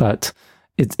trivial, but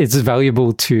it's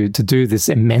valuable to do this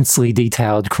immensely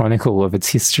detailed chronicle of its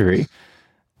history.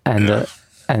 And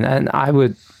and I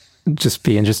would just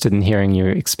be interested in hearing you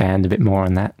expand a bit more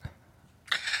on that.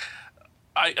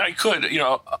 I could,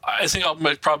 I think I'll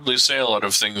probably say a lot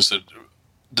of things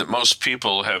that most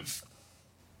people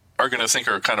are going to think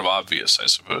are kind of obvious, I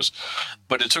suppose.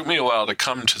 But it took me a while to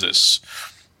come to this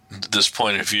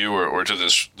point of view or to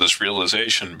this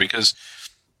realization, because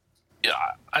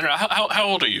I don't know, how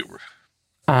old are you?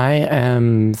 I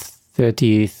am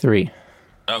 33.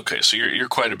 Okay, so you're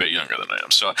quite a bit younger than I am.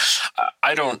 So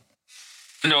I don't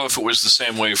know if it was the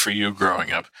same way for you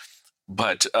growing up,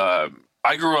 but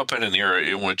I grew up in an era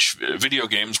in which video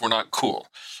games were not cool,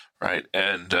 right?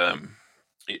 And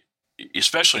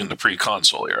especially in the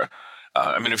pre-console era.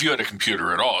 I mean, if you had a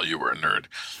computer at all, you were a nerd.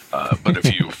 But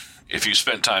if you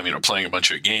spent time, playing a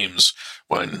bunch of games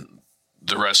when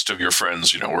the rest of your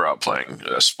friends, were out playing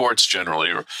sports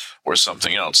generally or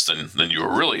something else, then you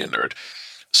were really a nerd.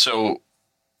 So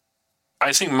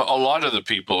I think a lot of the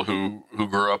people who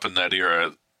grew up in that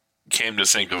era came to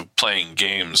think of playing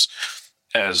games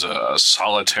as a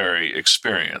solitary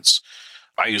experience.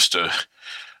 I used to,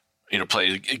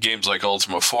 play games like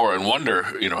Ultima 4 and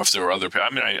wonder, if there were other people.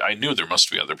 I mean, I knew there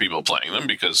must be other people playing them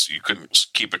because you couldn't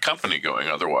keep a company going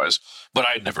otherwise, but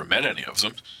I'd never met any of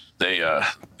them. They,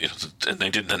 and they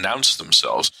didn't announce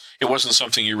themselves. It wasn't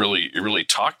something you really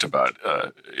talked about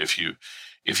if you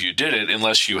did it,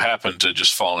 unless you happened to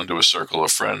just fall into a circle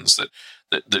of friends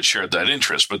that shared that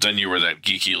interest. But then you were that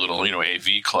geeky little,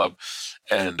 AV club,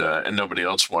 and nobody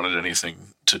else wanted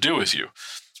anything to do with you.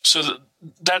 So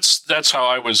that's how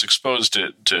I was exposed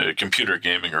to computer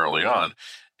gaming early on.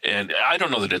 And I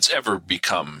don't know that it's ever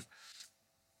become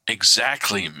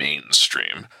exactly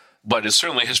mainstream, but it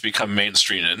certainly has become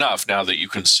mainstream enough now that you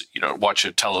can, watch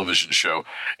a television show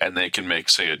and they can make,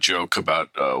 say, a joke about,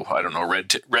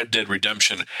 Red Dead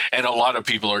Redemption, and a lot of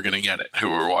people are going to get it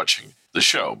who are watching the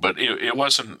show. But it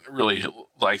wasn't really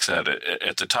like that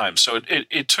at the time. So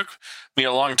it took me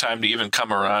a long time to even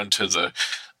come around to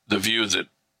the view that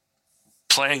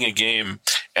playing a game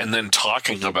and then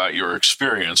talking about your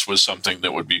experience was something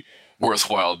that would be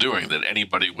worthwhile doing, that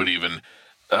anybody would even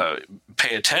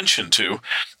pay attention to,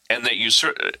 and that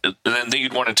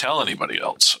you'd want to tell anybody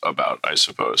else about, I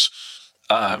suppose.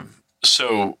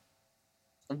 So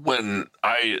when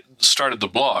I started the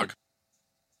blog,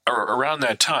 or around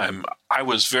that time, I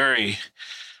was very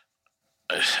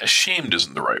ashamed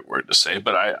isn't the right word to say,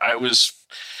 but I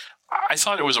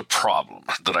thought it was a problem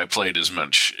that I played as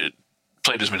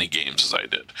many games as I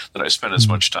did, that I spent as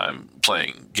much time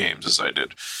playing games as I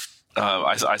did.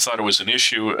 I thought it was an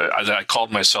issue. I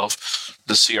called myself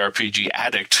the CRPG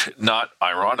addict, not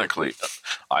ironically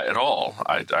at all.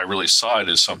 I really saw it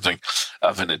as something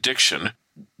of an addiction,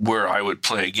 where I would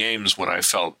play games when I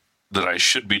felt that I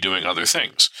should be doing other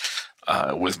things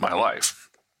with my life.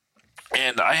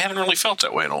 And I haven't really felt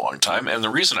that way in a long time. And the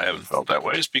reason I haven't felt that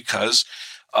way is because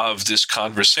of this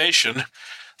conversation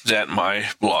that my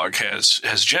blog has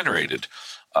generated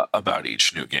about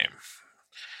each new game.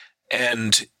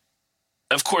 And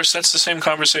of course, that's the same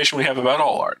conversation we have about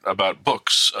all art, about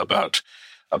books, about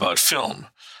film,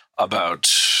 about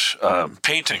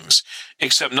paintings,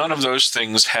 except none of those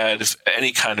things had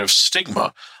any kind of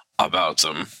stigma about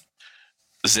them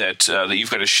that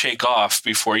you've got to shake off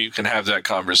before you can have that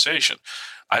conversation.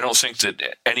 I don't think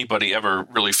that anybody ever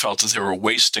really felt that they were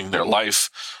wasting their life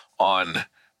on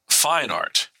fine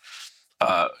art.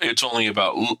 It's only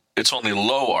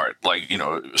low art, like,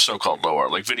 so-called low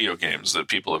art, like video games, that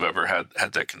people have ever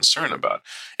had that concern about.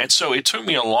 And so it took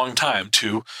me a long time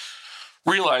to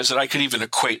realize that I could even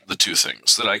equate the two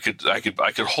things, that I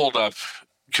could hold up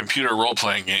computer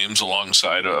role-playing games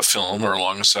alongside a film or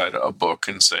alongside a book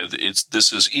and say that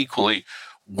this is equally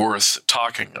worth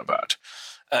talking about.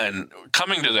 And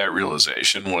coming to that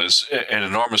realization was an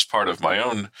enormous part of my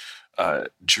own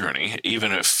journey,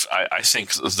 even if I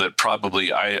think that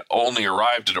probably I only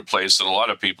arrived at a place that a lot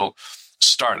of people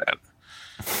start at.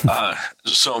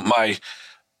 So my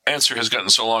answer has gotten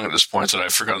so long at this point that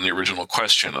I've forgotten the original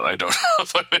question, and I don't know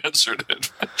if I've answered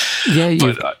it. Yeah,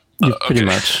 you've pretty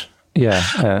much.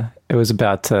 Yeah, it was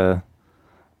about the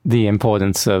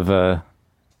importance of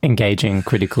engaging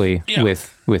critically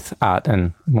with art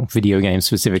and video games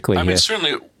specifically. I mean,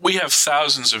 certainly we have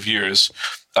thousands of years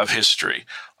of history,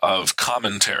 of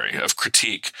commentary, of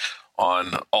critique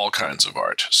on all kinds of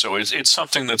art. So it's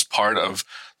something that's part of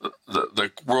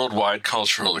the worldwide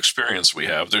cultural experience we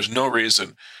have. There's no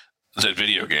reason that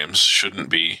video games shouldn't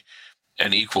be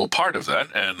an equal part of that,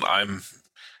 and I'm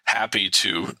happy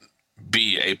to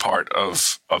be a part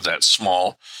of that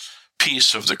small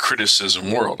piece of the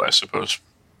criticism world, I suppose.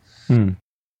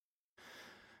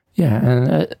 Yeah,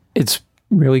 and it's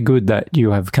really good that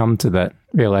you have come to that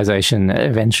realization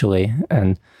eventually,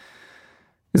 and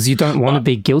because you don't want to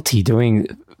be guilty doing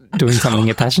something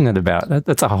you're passionate about.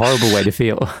 That's a horrible way to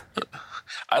feel.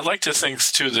 I'd like to think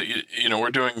too that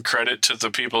we're doing credit to the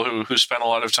people who spent a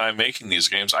lot of time making these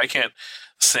games. I can't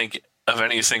think of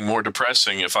anything more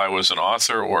depressing if I was an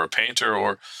author or a painter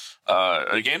or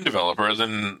a game developer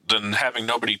than having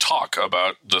nobody talk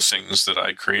about the things that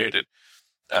I created.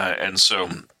 And so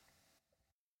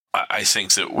I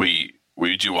think that we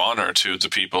do honor to the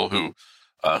people who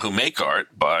make art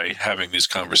by having these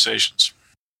conversations.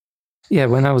 Yeah,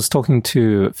 when I was talking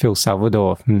to Phil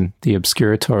Salvador from the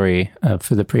Obscuratory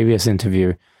for the previous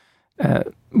interview,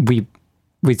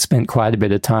 we'd spent quite a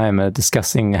bit of time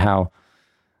discussing how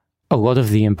a lot of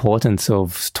the importance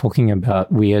of talking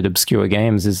about weird, obscure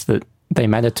games is that they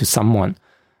matter to someone.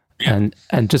 Yeah.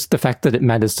 And just the fact that it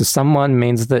matters to someone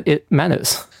means that it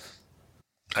matters.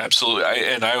 Absolutely.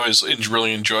 I always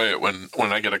really enjoy it when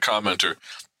I get a commenter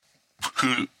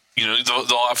who,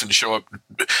 they'll often show up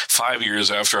 5 years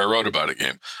after I wrote about a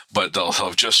game, but they'll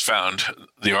have just found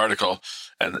the article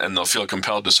and they'll feel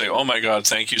compelled to say, "Oh my God,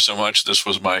 thank you so much. This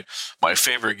was my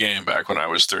favorite game back when I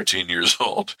was 13 years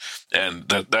old." And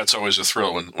that's always a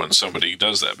thrill when somebody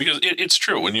does that, because it's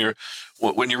true. When you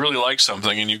really like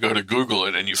something and you go to Google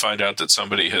it and you find out that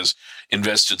somebody has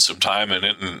invested some time in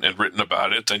it and written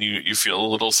about it, then you feel a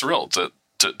little thrilled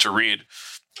to read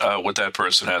what that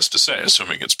person has to say,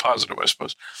 assuming it's positive, I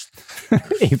suppose.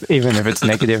 Even if it's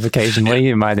negative occasionally,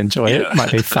 you might enjoy it. It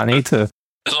might be funny to...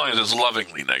 As long as it's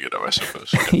lovingly negative, I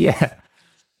suppose. Yeah.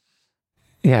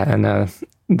 Yeah, and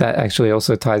that actually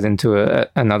also ties into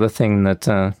another thing that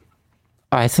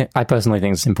I personally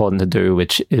think is important to do,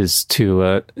 which is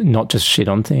to not just shit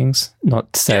on things,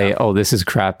 not say, "Oh, this is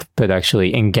crap," but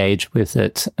actually engage with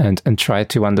it and try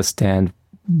to understand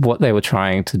what they were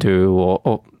trying to do,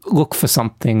 or look for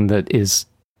something that is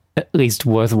at least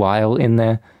worthwhile in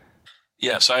there.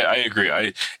 Yes, I agree.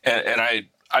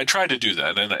 I try to do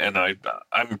that, and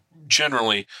I'm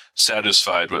generally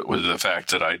satisfied with the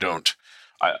fact that I don't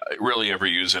really ever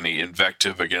use any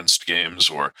invective against games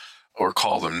or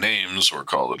call them names or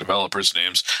call the developers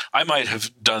names. I might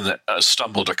have done that,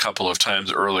 stumbled a couple of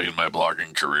times early in my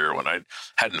blogging career when I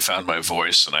hadn't found my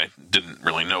voice and I didn't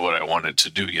really know what I wanted to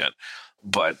do yet.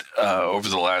 But over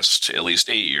the last at least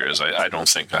 8 years, I don't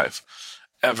think I've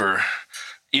ever,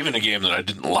 even a game that I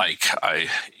didn't like, I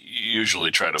usually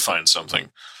try to find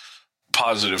something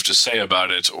positive to say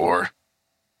about it, or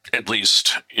at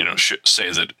least, say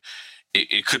that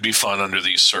it could be fun under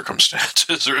these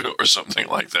circumstances or something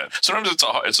like that. Sometimes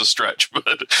it's a stretch,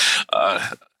 but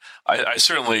I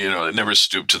certainly, never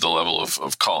stoop to the level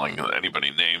of calling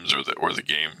anybody names or the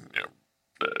game,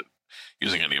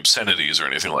 using any obscenities or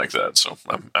anything like that. So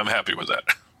I'm happy with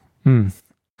that.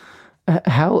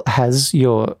 How has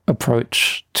your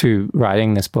approach to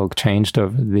writing this book changed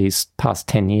over these past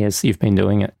 10 years you've been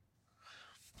doing it?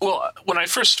 Well, when I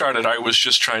first started, I was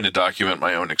just trying to document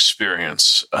my own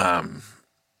experience. And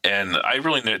I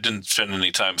really didn't spend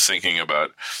any time thinking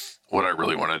about what I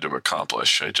really wanted to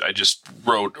accomplish. I just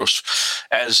wrote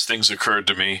as things occurred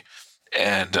to me.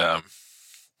 And,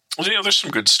 there's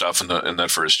some good stuff in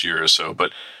that first year or so,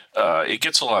 but it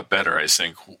gets a lot better, I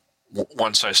think,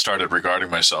 once I started regarding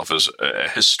myself as a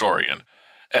historian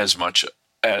as much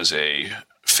as a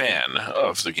fan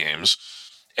of the games.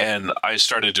 And I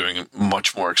started doing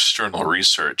much more external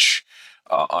research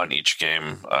on each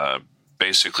game,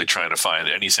 basically trying to find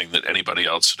anything that anybody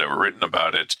else had ever written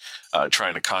about it,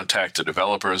 trying to contact the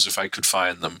developers if I could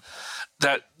find them.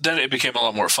 Then it became a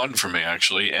lot more fun for me,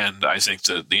 actually, and I think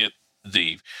that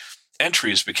the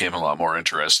entries became a lot more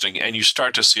interesting, and you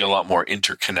start to see a lot more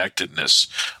interconnectedness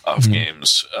of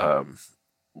games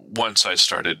once I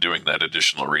started doing that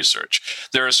additional research.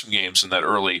 There are some games in that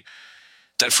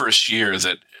first year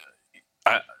that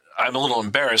I'm a little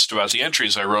embarrassed about the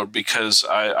entries I wrote because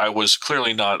I was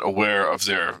clearly not aware of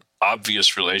their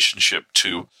obvious relationship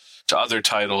to other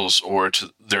titles or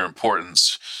to their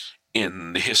importance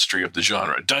in the history of the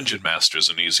genre. Dungeon Master is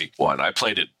an easy one. I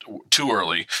played it too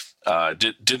early,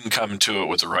 didn't come to it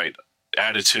with the right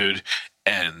attitude,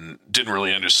 and didn't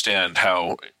really understand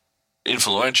how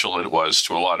influential it was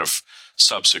to a lot of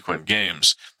subsequent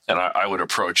games. And I would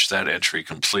approach that entry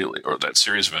completely, or that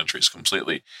series of entries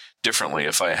completely differently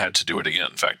if I had to do it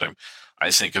again. In fact,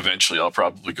 I think eventually I'll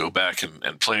probably go back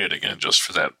and play it again just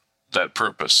for that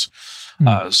purpose.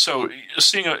 So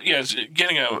having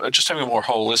a more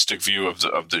holistic view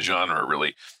of the genre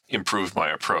really improved my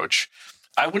approach.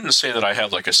 I wouldn't say that I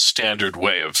have like a standard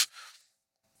way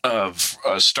of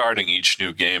starting each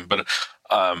new game, but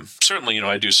certainly,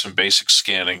 I do some basic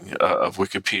scanning of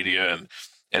Wikipedia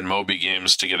and Moby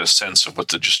Games to get a sense of what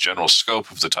the just general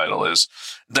scope of the title is.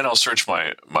 Then I'll search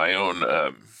my own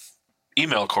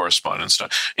email correspondence,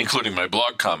 including my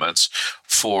blog comments,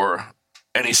 for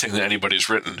anything that anybody's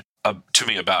written to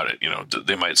me about it.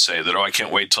 They might say that, I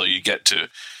can't wait till you get to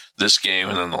this game,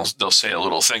 and then they'll say a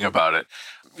little thing about it,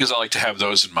 because I like to have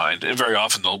those in mind. And very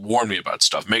often they'll warn me about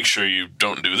stuff. Make sure you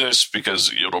don't do this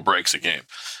because it'll break the game.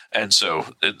 And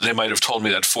so they might have told me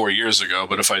that 4 years ago,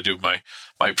 but if I do my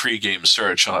pre-game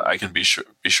search, I can be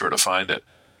sure to find it.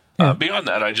 Yeah. Beyond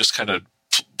that, I just kind of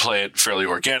play it fairly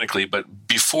organically, but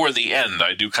before the end,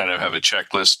 I do kind of have a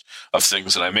checklist of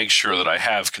things that I make sure that I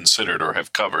have considered or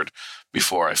have covered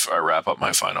before I wrap up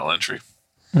my final entry.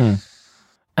 Mm.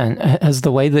 And has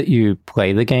the way that you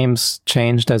play the games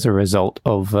changed as a result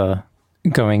of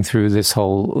going through this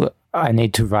whole I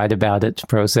need to write about it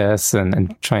process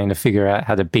and trying to figure out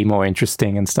how to be more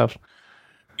interesting and stuff?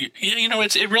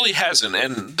 It really hasn't,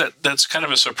 and that's kind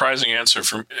of a surprising answer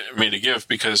for me to give,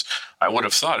 because I would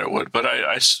have thought it would. But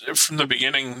I from the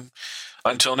beginning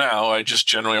until now, I just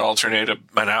generally alternate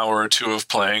an hour or two of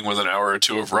playing with an hour or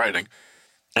two of writing,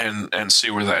 and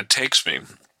see where that takes me.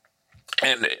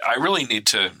 And I really need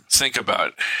to think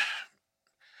about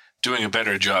doing a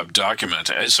better job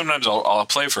documenting. Sometimes I'll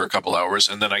play for a couple hours,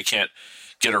 and then I can't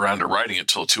get around to writing it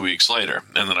till 2 weeks later,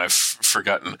 and then I've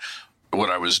forgotten what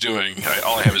I was doing.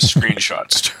 All I have is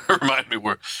screenshots to remind me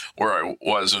where I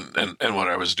was and what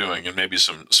I was doing, and maybe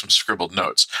some scribbled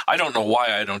notes. I don't know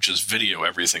why I don't just video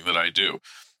everything that I do.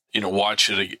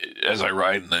 Watch it as I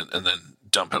write and then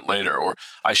dump it later. Or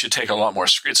I should take a lot more.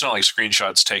 It's not like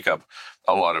screenshots take up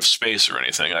a lot of space or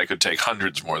anything. I could take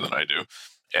hundreds more than I do,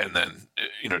 and then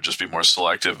just be more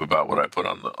selective about what I put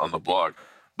on the blog.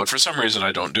 But for some reason,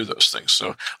 I don't do those things.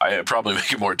 So I probably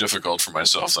make it more difficult for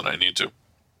myself than I need to.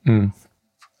 Mm.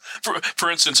 For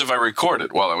instance, if I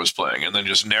recorded while I was playing and then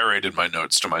just narrated my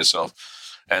notes to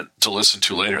myself and to listen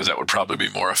to later, that would probably be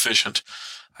more efficient.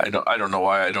 I don't know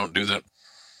why I don't do that.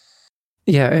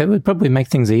 Yeah, it would probably make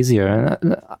things easier.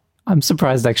 And I'm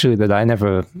surprised actually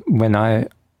that when I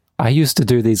used to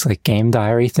do these like game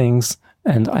diary things,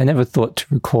 and I never thought to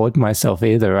record myself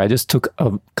either. I just took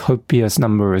a copious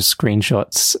number of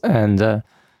screenshots and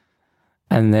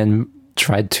then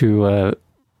tried to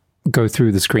go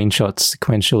through the screenshots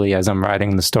sequentially as I'm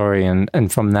writing the story,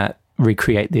 and from that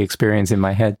recreate the experience in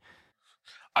my head.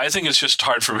 I think it's just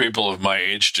hard for people of my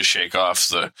age to shake off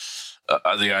the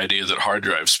idea that hard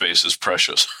drive space is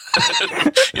precious.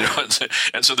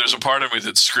 And so there's a part of me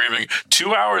that's screaming,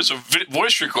 2 hours of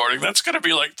voice recording, that's going to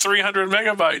be like 300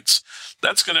 megabytes.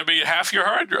 That's going to be half your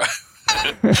hard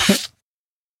drive.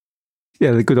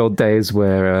 Yeah, the good old days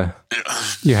where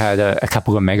you had a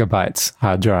couple of megabytes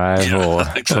hard drive, or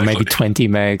maybe 20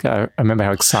 meg. I remember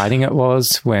how exciting it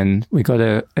was when we got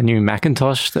a new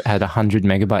Macintosh that had 100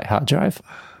 megabyte hard drive.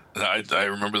 I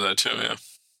remember that too, yeah.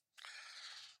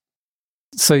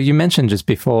 So you mentioned just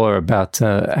before about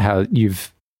how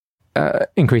you've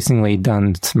increasingly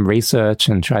done some research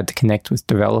and tried to connect with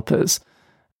developers.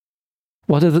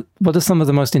 What are some of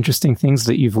the most interesting things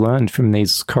that you've learned from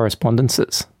these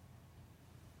correspondences?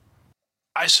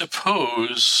 I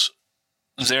suppose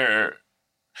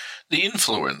the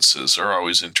influences are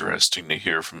always interesting to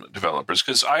hear from the developers,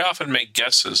 because I often make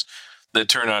guesses that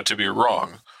turn out to be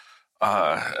wrong.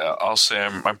 I'll say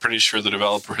I'm pretty sure the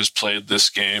developer has played this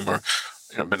game or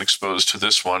been exposed to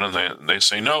this one, and they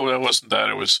say no, that wasn't that.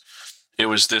 It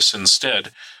was this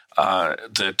instead.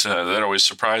 That always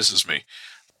surprises me.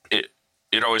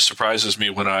 It always surprises me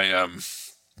when I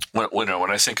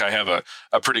when I think I have a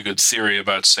pretty good theory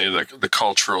about, say, the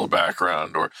cultural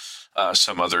background or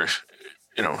some other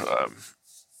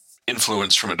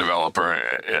influence from a developer,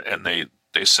 and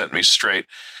they set me straight.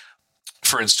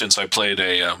 For instance, I played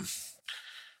a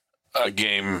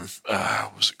game.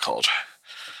 What was it called?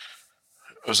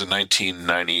 It was a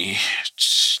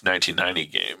 1990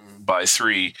 game by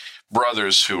three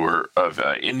brothers who were of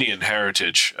Indian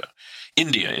heritage,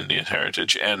 Indian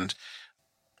heritage. And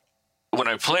when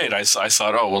I played, I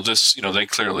thought, oh, well, this, they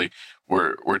clearly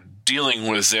were dealing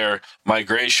with their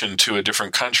migration to a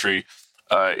different country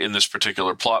in this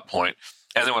particular plot point.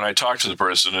 And then when I talked to the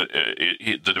person,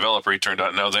 the developer, he turned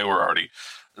out, no, they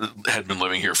had been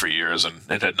living here for years, and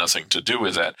it had nothing to do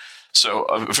with that. So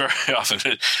very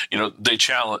often, they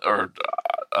challenge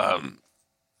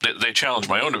they challenge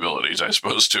my own abilities, I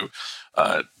suppose, to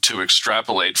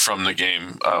extrapolate from the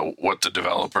game what the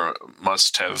developer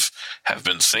must have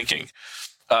been thinking.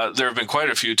 There have been quite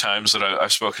a few times that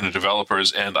I've spoken to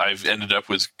developers, and I've ended up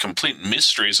with complete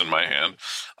mysteries in my hand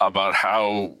about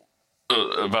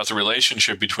about the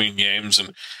relationship between games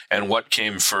and what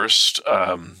came first.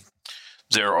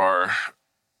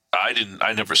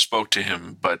 I never spoke to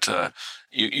him, but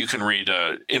you can read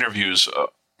interviews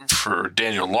for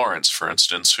Daniel Lawrence, for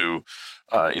instance, who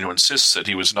insists that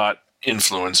he was not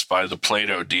influenced by the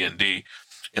Plato D&D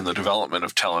in the development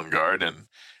of Telengard,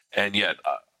 and yet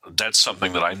that's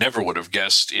something that I never would have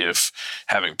guessed if,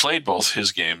 having played both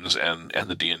his games and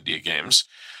the D&D games.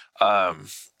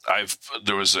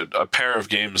 There was a pair of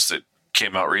games that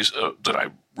came out that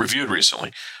I reviewed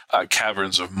recently,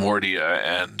 Caverns of Mordia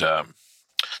and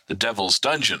The Devil's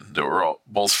Dungeon, that were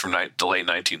both from the late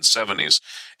 1970s.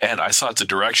 And I thought the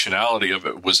directionality of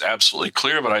it was absolutely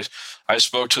clear, but I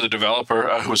spoke to the developer,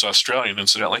 who was Australian,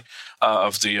 incidentally,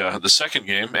 of the second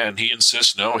game, and he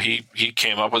insists, no, he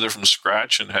came up with it from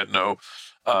scratch and had no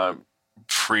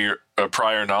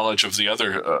prior knowledge of the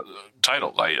other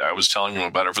title. I was telling him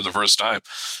about it for the first time.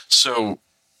 So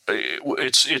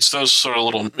it's those sort of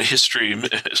little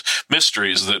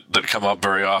mysteries that come up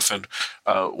very often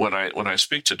when I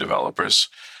speak to developers.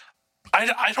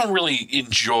 I don't really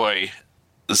enjoy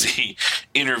the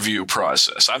interview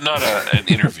process. I'm not an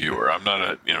interviewer. I'm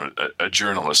not a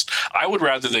journalist. I would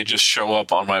rather they just show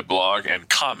up on my blog and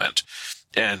comment.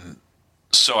 And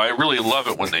so I really love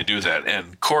it when they do that.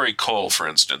 And Corey Cole, for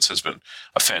instance, has been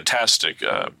a fantastic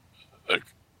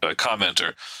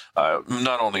commenter,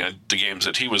 not only on the games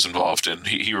that he was involved in.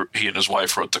 He and his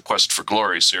wife wrote the Quest for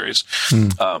Glory series,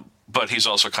 but he's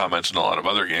also commented on a lot of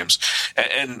other games.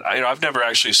 And I've never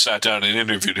actually sat down and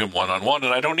interviewed him one-on-one,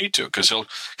 and I don't need to, because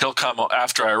he'll come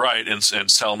after I write and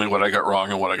tell me what I got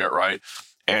wrong and what I got right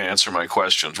and answer my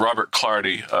questions. Robert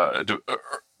Clardy,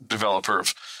 developer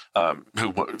of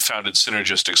who founded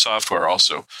Synergistic Software,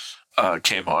 also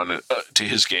came on to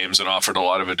his games and offered a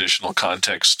lot of additional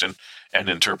context and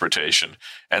interpretation.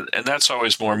 And that's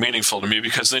always more meaningful to me,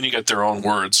 because then you get their own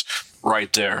words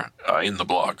right there in the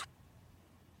blog.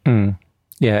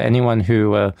 Yeah, anyone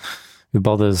who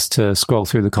bothers to scroll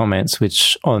through the comments,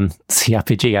 which on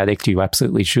CRPG Addict you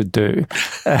absolutely should do,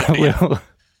 will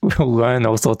learn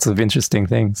all sorts of interesting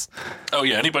things. Oh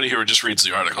yeah, anybody who just reads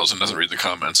the articles and doesn't read the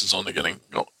comments is only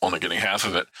getting half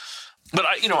of it. But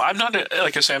I'm not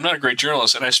I'm not a great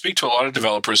journalist, and I speak to a lot of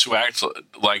developers who act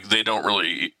like they don't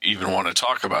really even want to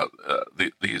talk about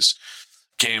these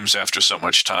games after so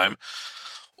much time.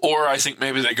 Or I think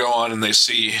maybe they go on and they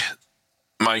see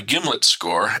my Gimlet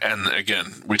score, and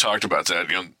again, we talked about that.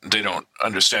 They don't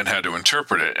understand how to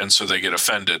interpret it, and so they get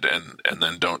offended and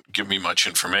then don't give me much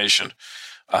information.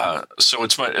 So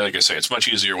it's it's much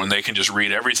easier when they can just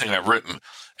read everything I've written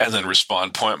and then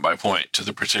respond point by point to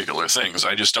the particular things.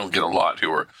 I just don't get a lot who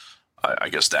are, I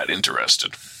guess, that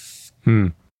interested.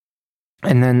 And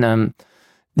then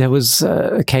there was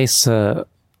a case,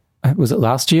 was it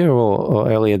last year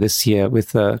or earlier this year,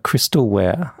 with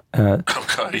Crystalware? Oh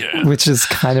God, yeah. Which is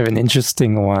kind of an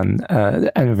interesting one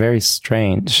and very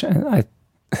strange.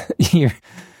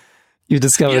 You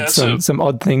discovered some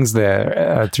odd things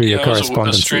there through your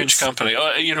correspondence. A strange company.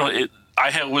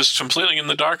 I was completely in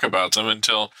the dark about them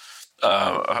until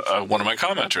one of my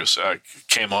commenters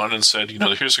came on and said,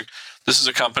 this is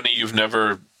a company you've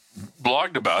never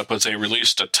blogged about, but they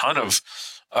released a ton of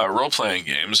role-playing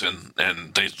games, and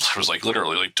there was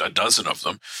literally a dozen of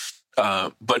them.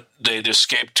 But they'd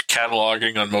escaped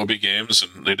cataloging on Moby Games,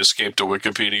 and they'd escaped a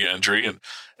Wikipedia entry,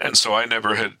 and so I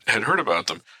never had heard about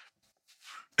them.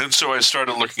 And so I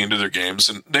started looking into their games,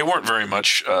 and they weren't very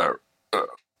much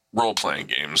role-playing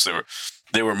games.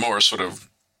 They were more sort of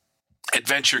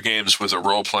adventure games with a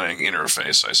role-playing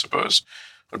interface, I suppose,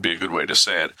 would be a good way to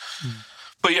say it.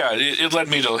 But yeah, it led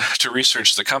me to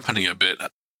research the company a bit.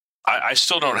 I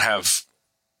still don't have...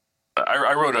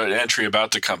 I wrote an entry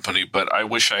about the company, but I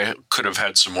wish I could have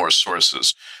had some more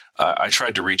sources. I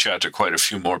tried to reach out to quite a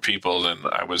few more people than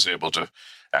I was able to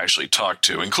actually talk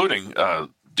to, including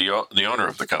the owner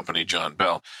of the company, John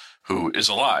Bell, who is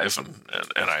alive,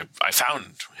 and I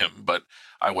found him, but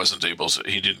I wasn't able to.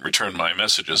 He didn't return my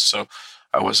messages, so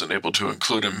I wasn't able to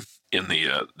include him in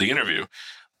the interview.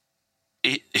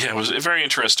 It was a very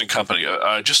interesting company,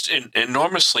 just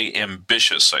enormously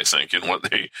ambitious, I think, in what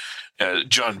they,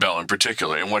 John Bell in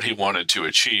particular, and what he wanted to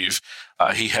achieve.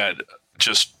 He had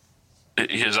just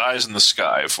his eyes in the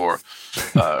sky for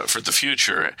the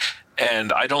future,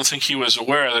 and I don't think he was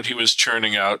aware that he was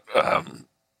churning out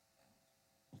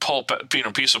pulp,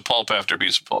 piece of pulp after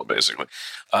piece of pulp, basically.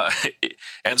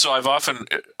 And so I've often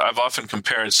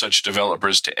compared such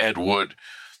developers to Ed Wood.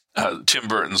 Tim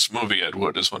Burton's movie Ed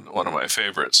Wood is one of my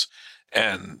favorites,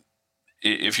 and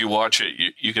if you watch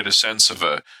it, you get a sense of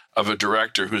a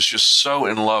director who's just so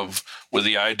in love with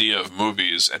the idea of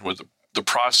movies and with the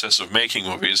process of making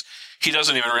movies. He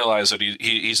doesn't even realize that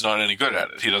he's not any good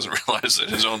at it. He doesn't realize that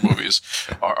his own movies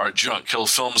are junk. He'll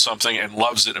film something and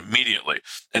loves it immediately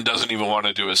and doesn't even want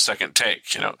to do a second take,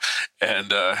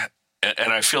 And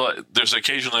I feel like there's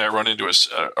occasionally I run into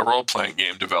a role-playing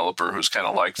game developer who's kind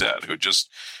of like that, who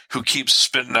keeps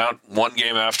spitting out one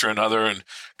game after another and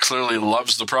clearly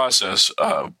loves the process,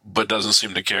 but doesn't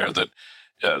seem to care that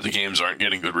the games aren't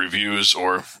getting good reviews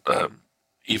or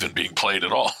even being played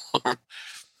at all.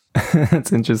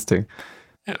 That's interesting.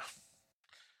 Yeah.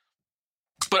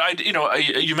 But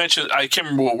you mentioned, I can't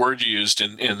remember what word you used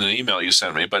in the email you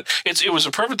sent me, but it was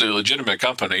a perfectly legitimate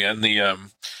company, and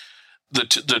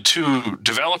the two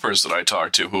developers that I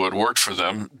talked to who had worked for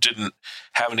them didn't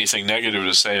have anything negative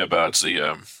to say about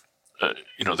their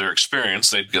experience.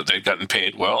 They'd gotten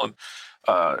paid well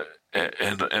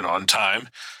and on time.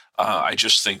 I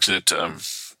just think that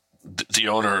the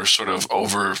owner sort of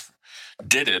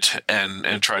overdid it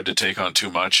and tried to take on too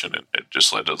much, and it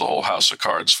just led to the whole house of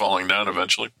cards falling down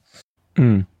eventually.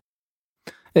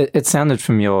 It sounded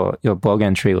from your blog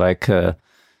entry like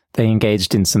they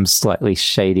engaged in some slightly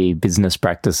shady business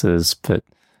practices, but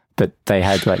they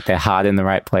had their heart in the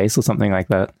right place or something like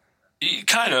that.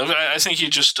 Kind of. I think he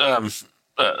just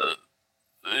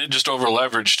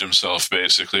over-leveraged himself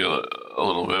basically a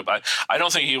little bit. I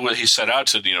don't think he set out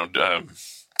to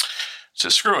to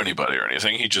screw anybody or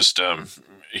anything. He just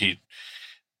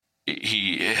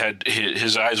he had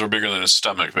his eyes were bigger than his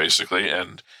stomach basically,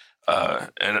 and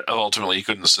ultimately he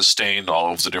couldn't sustain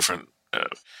all of the different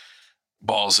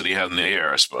balls that he had in the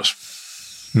air, I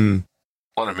suppose. A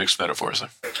lot of mixed metaphors there.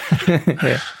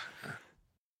 Yeah.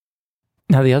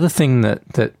 Now, the other thing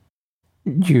that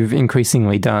you've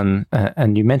increasingly done,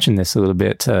 and you mentioned this a little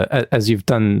bit, as you've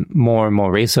done more and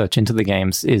more research into the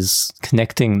games, is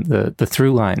connecting the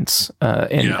through lines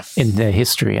in their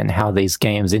history and how these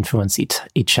games influence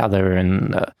each other,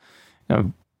 and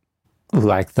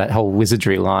like that whole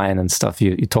wizardry line and stuff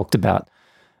you talked about.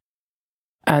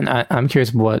 And I'm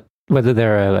curious whether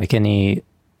there are any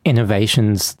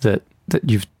innovations that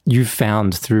you've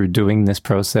found through doing this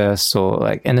process,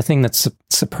 or anything that's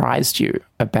surprised you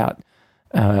about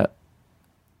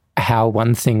how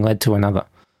one thing led to another.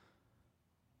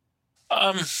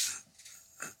 I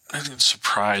think it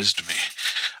surprised me.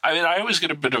 I mean, I always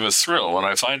get a bit of a thrill when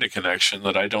I find a connection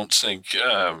that I don't think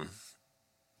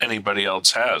anybody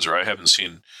else has, or I haven't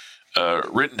seen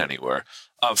written anywhere.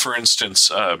 For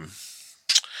instance,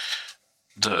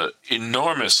 the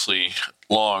enormously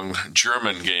long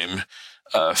German game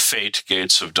Fate: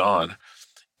 Gates of Dawn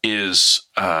is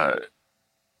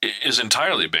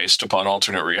entirely based upon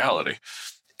alternate reality,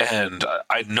 and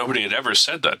nobody had ever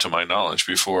said that to my knowledge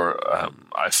before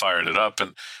I fired it up.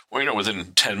 And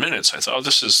within 10 minutes, I thought, oh,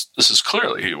 this is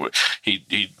clearly he's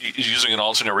using an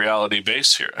alternate reality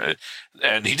base here,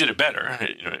 and he did it better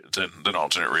than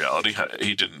alternate reality.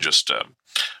 He didn't just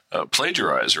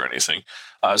plagiarize or anything.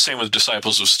 Same with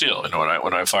Disciples of Steel.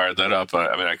 When I fired that up,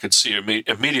 I could see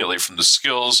immediately from the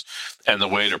skills and the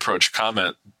way to approach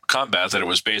combat that it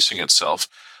was basing itself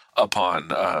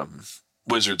upon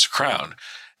Wizard's Crown.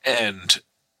 And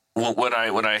when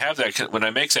I have that, when I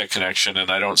make that connection and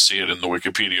I don't see it in the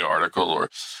Wikipedia article or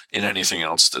in anything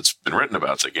else that's been written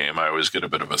about the game, I always get a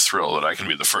bit of a thrill that I can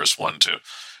be the first one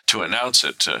to announce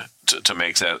it, to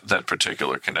make that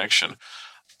particular connection.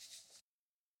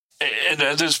 And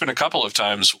there's been a couple of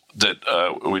times that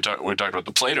we talked about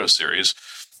the Plato series,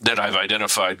 that I've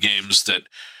identified games that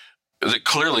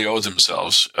clearly owe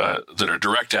themselves, that are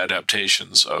direct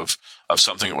adaptations of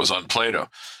something that was on Plato.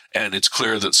 And it's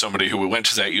clear that somebody who went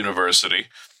to that university,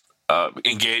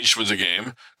 engaged with the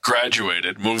game,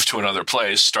 graduated, moved to another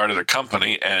place, started a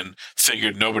company, and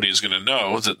figured nobody's going to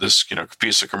know that this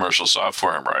piece of commercial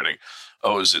software I'm writing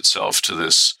owes itself to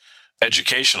this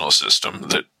educational system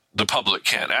that the public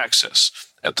can't access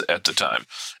at the time.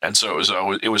 And so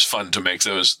it was fun to make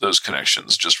those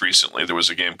connections. Just recently, there was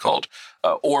a game called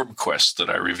Orb Quest that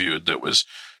I reviewed that was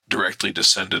directly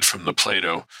descended from the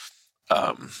Plato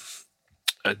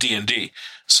D&D.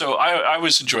 So I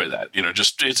always enjoy that.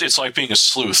 Just it's like being a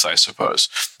sleuth, I suppose,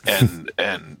 and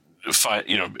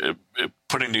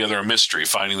putting together a mystery,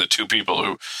 finding the two people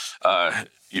who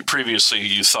previously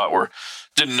you thought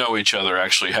didn't know each other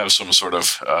actually have some sort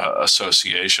of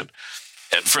association.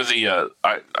 And for the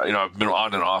I've been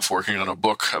on and off working on a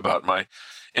book about my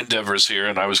endeavors here,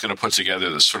 and I was going to put together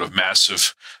this sort of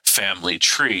massive family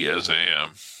tree as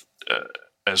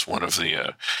one of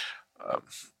the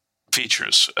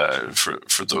features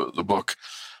for the book.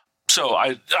 So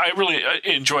I really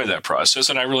enjoy that process,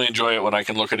 and I really enjoy it when I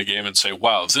can look at a game and say,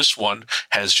 wow, this one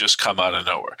has just come out of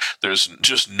nowhere. There's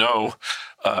just no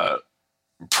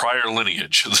prior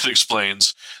lineage that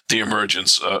explains the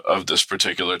emergence of this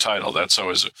particular title. That's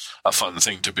always a fun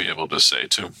thing to be able to say,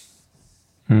 too.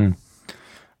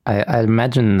 I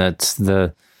imagine that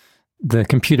the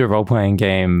computer role-playing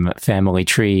game Family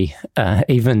Tree,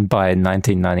 even by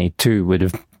 1992, would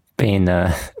have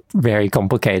been very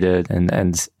complicated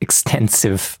and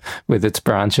extensive with its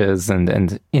branches and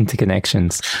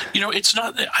interconnections. It's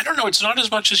not, I don't know, it's not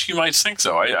as much as you might think,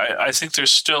 though. I think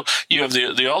there's still, you have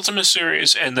the Ultima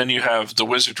series, and then you have the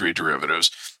Wizardry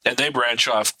derivatives, and they branch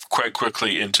off quite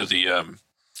quickly into the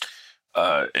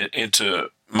into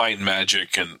Might and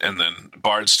Magic and then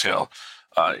Bard's Tale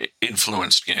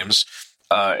influenced games.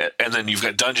 And then you've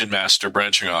got Dungeon Master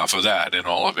branching off of that and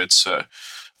all of its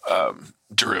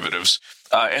derivatives.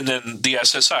 And then the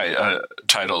SSI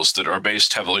titles that are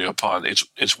based heavily upon its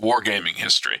wargaming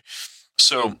history.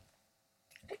 So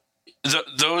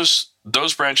those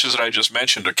branches that I just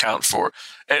mentioned account for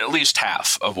at least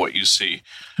half of what you see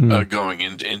going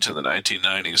into the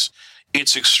 1990s.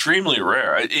 It's extremely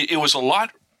rare. It was a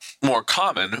lot more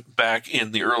common back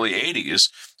in the early 80s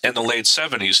and the late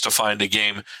 70s to find a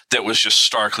game that was just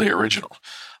starkly original.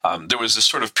 There was this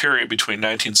sort of period between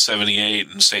 1978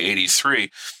 and, say,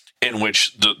 83 in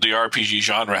which the RPG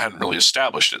genre hadn't really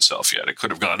established itself yet. It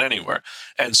could have gone anywhere.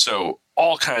 And so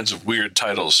all kinds of weird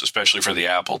titles, especially for the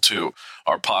Apple II,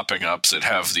 are popping up that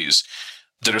have these,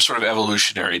 that are sort of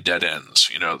evolutionary dead ends,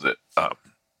 that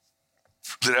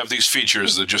have these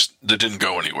features that didn't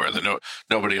go anywhere, that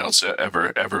nobody else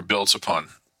ever built upon.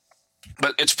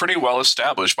 But it's pretty well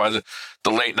established by the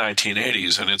late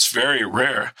 1980s, and it's very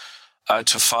rare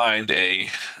to find a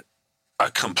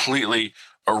completely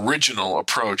original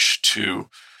approach to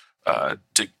an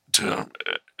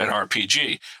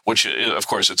RPG, which of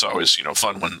course it's always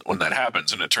fun when that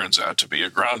happens and it turns out to be a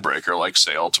groundbreaker, like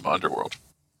say Ultima Underworld.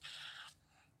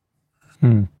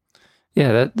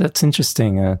 Yeah, that's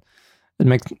interesting.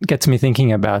 It gets me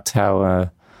thinking about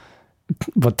how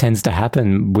what tends to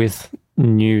happen with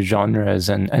new genres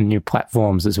and new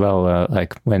platforms as well.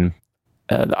 Like when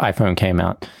the iPhone came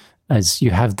out, as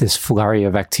you have this flurry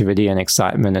of activity and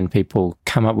excitement, and people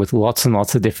come up with lots and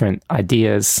lots of different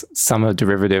ideas. Some are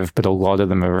derivative, but a lot of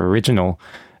them are original.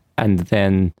 And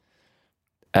then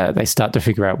they start to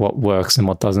figure out what works and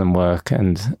what doesn't work,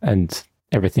 and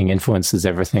everything influences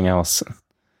everything else.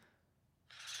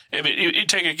 I mean, you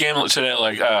take a game today,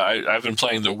 like I've been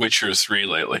playing The Witcher 3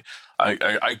 lately.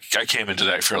 I came into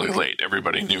that fairly late.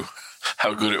 Everybody knew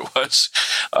how good it was,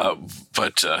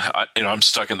 but I'm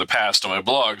stuck in the past on my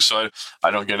blog, so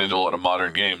I don't get into a lot of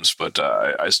modern games. But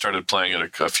I started playing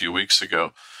it a few weeks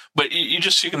ago. But you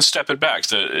can step it back.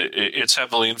 It's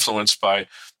heavily influenced by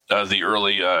the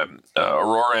early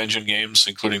Aurora Engine games,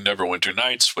 including Neverwinter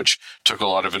Nights, which took a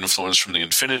lot of influence from the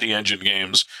Infinity Engine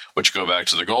games, which go back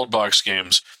to the Gold Box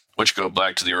games, which go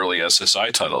back to the early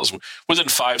SSI titles. Within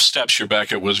 5 steps, you're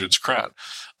back at Wizard's Crown.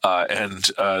 Then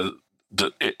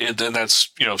that's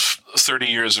 30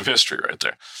 years of history right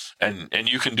there, and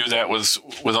you can do that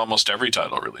with almost every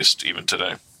title released even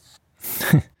today.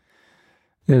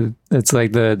 It's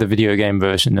like the video game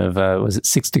version of, was it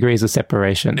 6 Degrees of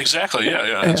Separation? Exactly,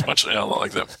 yeah. It's much a lot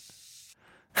like that.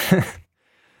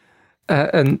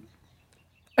 And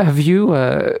have you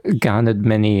garnered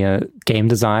many game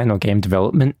design or game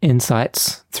development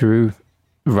insights through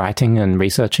writing and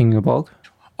researching your blog?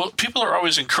 Well, people are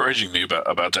always encouraging me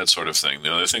about that sort of thing.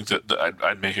 They think that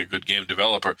I'd make a good game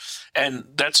developer, and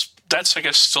that's I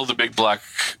guess still the big dark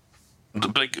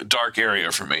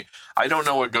area for me. I don't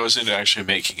know what goes into actually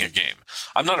making a game.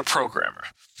 I'm not a programmer,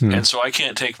 and so I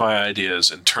can't take my ideas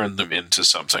and turn them into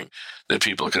something that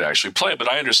people could actually play.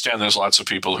 But I understand there's lots of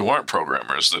people who aren't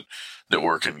programmers that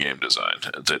work in game design,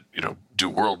 that do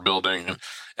world building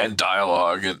and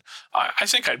dialogue, and I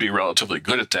think I'd be relatively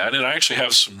good at that. And I actually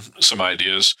have some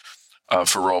ideas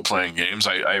for role-playing games.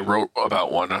 I wrote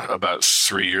about one about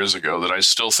 3 years ago that I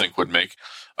still think would make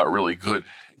a really good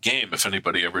game if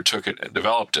anybody ever took it and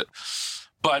developed it.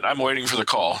 But I'm waiting for the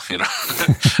call, I mean,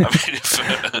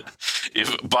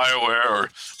 if BioWare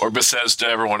or Bethesda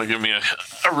ever want to give me a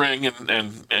ring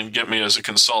and get me as a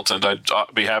consultant, I'd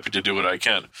be happy to do what I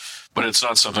can. But it's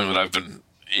not something that I've been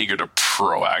eager to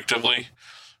proactively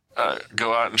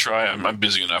go out and try. I'm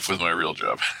busy enough with my real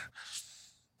job.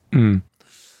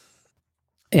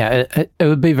 Yeah, it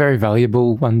would be very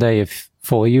valuable one day if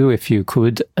you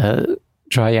could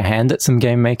try your hand at some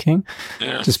game making,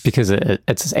 just because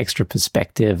it's extra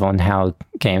perspective on how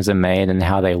games are made and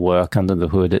how they work under the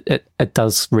hood. It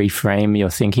does reframe your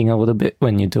thinking a little bit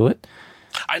when you do it.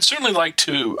 I'd certainly like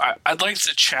to. I'd like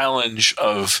the challenge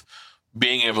of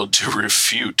being able to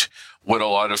refute what a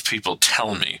lot of people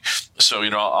tell me. So,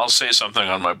 I'll say something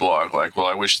on my blog like, well,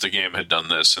 I wish the game had done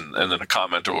this. And then a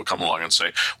commenter will come along and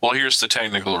say, well, here's the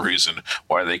technical reason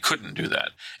why they couldn't do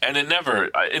that. And it never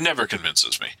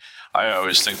convinces me. I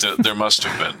always think that there must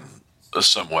have been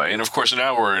some way. And of course,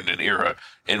 now we're in an era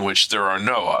in which there are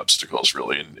no obstacles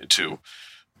really to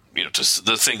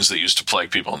the things that used to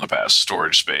plague people in the past,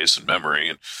 storage space and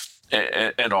memory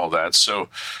and all that. So,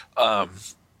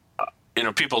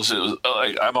 people,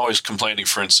 I'm always complaining,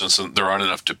 for instance, that there aren't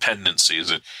enough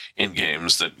dependencies in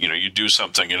games, that, you do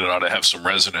something and it ought to have some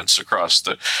resonance across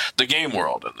the game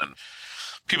world. And then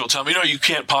people tell me, no, you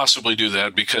can't possibly do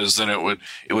that because then it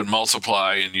would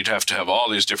multiply and you'd have to have all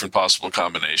these different possible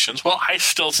combinations. Well, I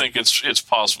still think it's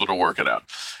possible to work it out.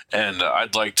 And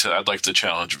I'd like the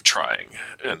challenge of trying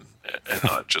and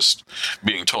not just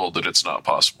being told that it's not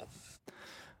possible.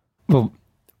 Well,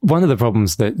 one of the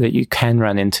problems that you can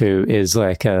run into is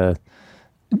like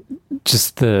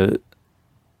just the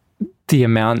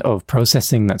amount of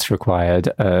processing that's required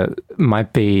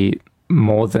might be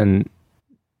more than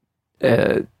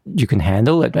you can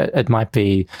handle. It might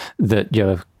be that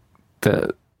the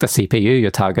CPU you're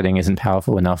targeting isn't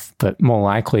powerful enough, but more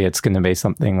likely it's going to be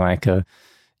something like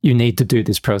you need to do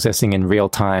this processing in real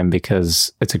time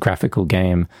because it's a graphical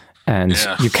game, and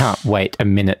you can't wait a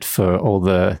minute for all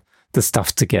the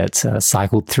stuff to get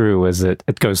cycled through as it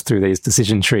goes through these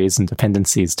decision trees and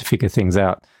dependencies to figure things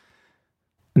out.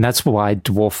 And that's why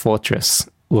Dwarf Fortress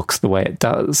looks the way it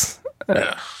does,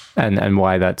 and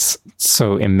why that's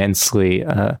so immensely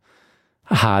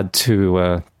hard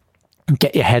to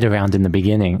get your head around in the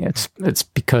beginning. It's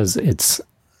because it's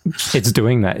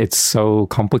doing that. It's so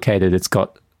complicated. It's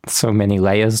got so many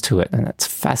layers to it, and it's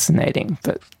fascinating.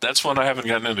 But that's one I haven't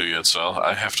gotten into yet, so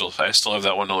I still have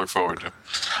that one to look forward to.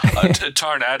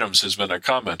 Tarn Adams has been a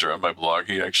commenter on my blog.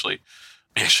 He actually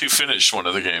finished one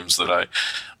of the games that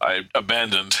I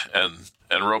abandoned and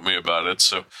wrote me about it.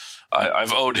 So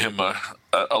I've owed him a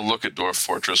look at Dwarf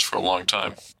Fortress for a long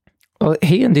time. Well,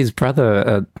 he and his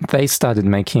brother, they started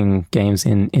making games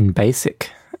in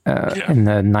BASIC in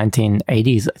the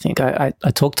 1980s, I think. I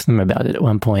talked to them about it at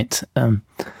one point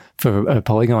for a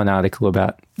Polygon article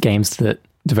about games that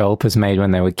developers made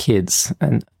when they were kids.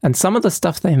 And some of the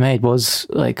stuff they made was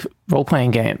like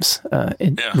role-playing games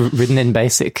written in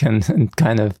BASIC and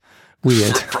kind of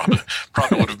weird.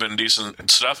 Probably would have been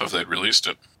decent stuff if they'd released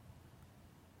it.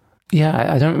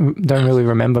 Yeah, I don't really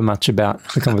remember much about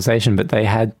the conversation, but they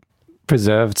had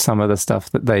preserved some of the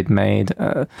stuff that they'd made.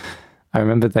 I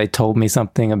remember they told me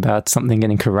something about something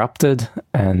getting corrupted,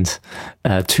 and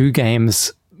 2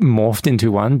 games morphed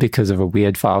into one because of a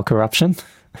weird file corruption.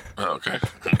 Oh, okay.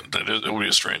 It would be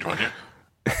a strange one, yeah.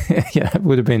 Yeah, it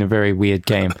would have been a very weird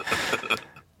game.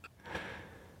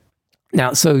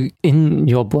 Now, so in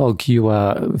your blog,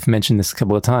 you've mentioned this a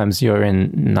couple of times, you're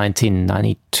in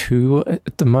 1992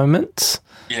 at the moment.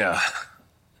 Yeah.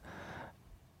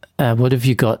 What have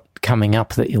you got coming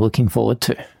up that you're looking forward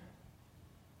to?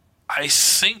 I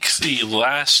think the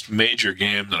last major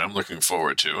game that I'm looking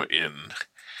forward to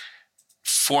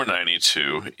for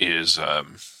 92 is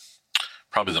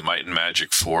probably the Might and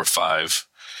Magic 4 or 5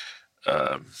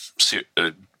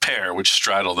 pair, which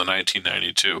straddle the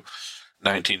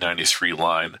 1992-1993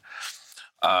 line.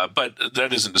 But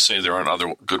that isn't to say there aren't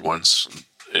other good ones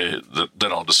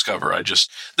that I'll discover.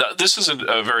 This is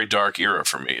a very dark era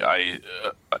for me.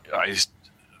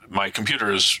 My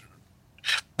computer is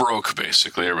broke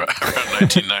basically around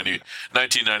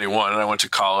 1991, and I went to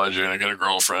college and I got a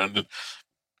girlfriend and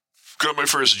got my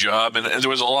first job, and there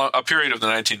was a period of the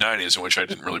 1990s in which I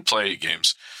didn't really play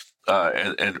games,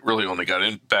 and really only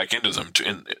got back into them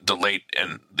in the late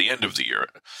and the end of the year.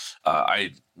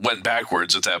 I went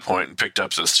backwards at that point and picked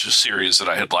up the series that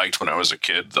I had liked when I was a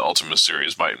kid, the Ultima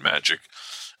series, Might and Magic,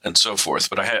 and so forth.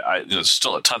 But there's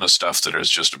still a ton of stuff that is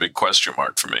just a big question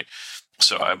mark for me.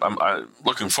 So I'm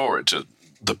looking forward to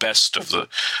the best of the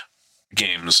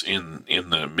games in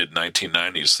the mid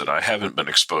 1990s that I haven't been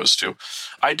exposed to.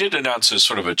 I did announce as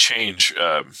sort of a change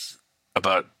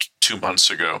about 2 months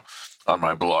ago on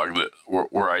my blog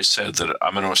where I said that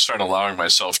I'm going to start allowing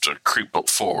myself to creep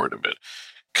forward a bit,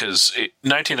 because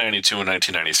 1992 and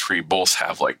 1993 both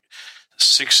have like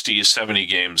 60, 70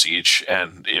 games each,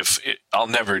 and I'll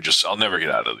never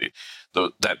get out of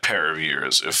that pair of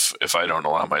years if I don't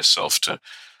allow myself to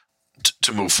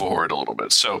move forward a little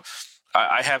bit. So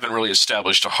I haven't really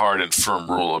established a hard and firm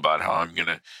rule about how I'm going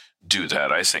to do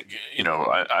that. I think,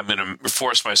 I'm going to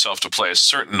force myself to play a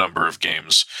certain number of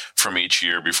games from each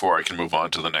year before I can move on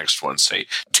to the next one, say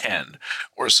 10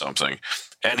 or something.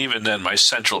 And even then, my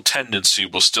central tendency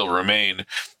will still remain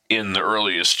in the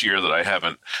earliest year that I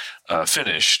haven't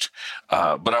finished.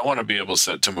 But I want to be able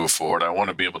to move forward. I want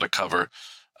to be able to cover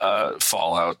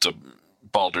Fallout,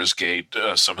 Baldur's Gate,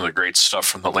 some of the great stuff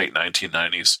from the late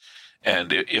 1990s.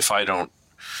 And if I don't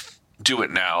do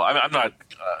it now, I'm not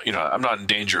in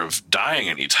danger of dying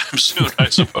anytime soon, I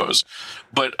suppose.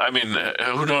 But I mean,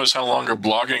 who knows how longer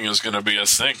blogging is going to be a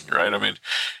thing, right? I mean,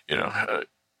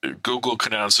 Google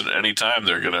can announce at any time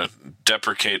they're going to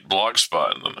deprecate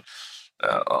Blogspot, and then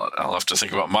I'll have to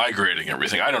think about migrating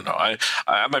everything. I don't know. I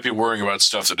might be worrying about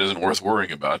stuff that isn't worth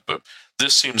worrying about, but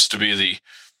this seems to be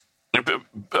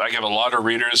I have a lot of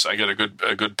readers. I got a good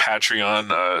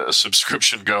Patreon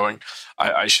subscription going.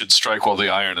 I should strike while the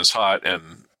iron is hot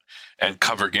and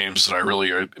cover games that I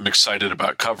really am excited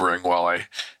about covering while I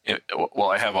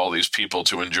have all these people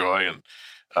to enjoy,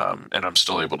 and I'm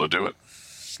still able to do it.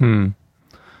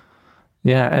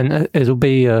 Yeah, and it'll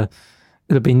be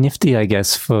nifty, I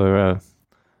guess, for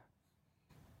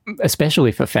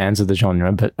especially for fans of the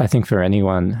genre, but I think for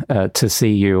anyone to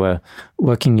see you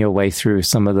working your way through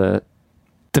some of the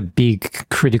big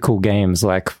critical games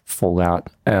like Fallout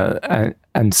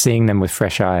and seeing them with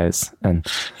fresh eyes. And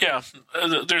yeah,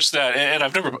 there's that, and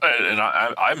I've never, and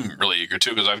I'm really eager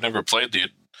too, because I've never played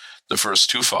the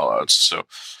first 2 Fallouts, so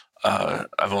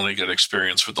I've only got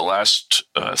experience with the last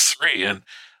 3, and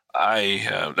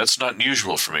that's not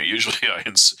unusual for me. Usually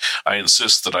I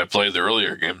insist that I play the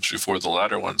earlier games before the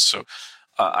latter ones. So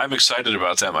I'm excited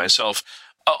about that myself.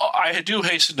 I do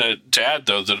hasten to add,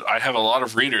 though, that I have a lot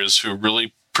of readers who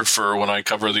really prefer when I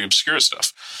cover the obscure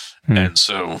stuff. And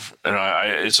so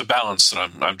it's a balance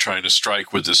that I'm trying to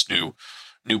strike with this new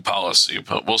policy,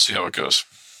 but we'll see how it goes.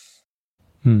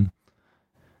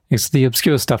 It's the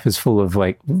obscure stuff is full of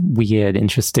like weird,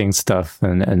 interesting stuff,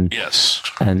 and yes,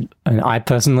 and I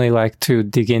personally like to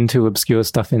dig into obscure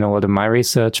stuff in a lot of my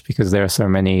research, because there are so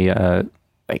many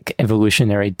like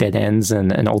evolutionary dead ends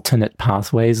and alternate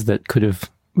pathways that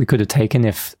we could have taken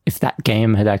if that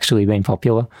game had actually been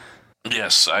popular.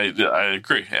 Yes, I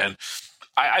agree, and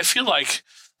I feel like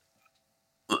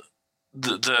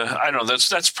I don't know,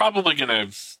 that's probably gonna.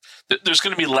 There's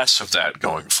going to be less of that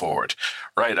going forward,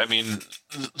 right? I mean,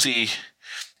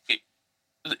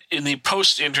 in the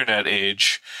post-internet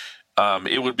age,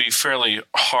 it would be fairly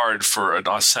hard for an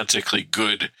authentically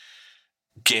good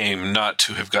game not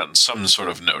to have gotten some sort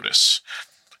of notice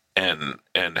and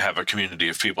have a community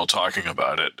of people talking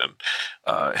about it, and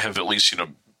have at least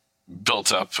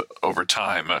built up over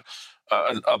time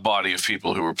a body of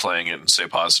people who were playing it and say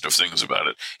positive things about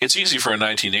it. It's easy for a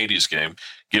 1980s game,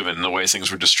 given the way things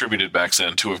were distributed back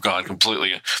then, to have gone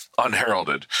completely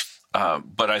unheralded.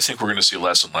 But I think we're going to see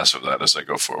less and less of that as I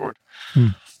go forward.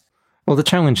 Well, the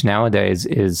challenge nowadays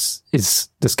is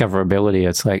discoverability.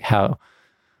 It's like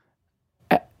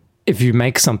if you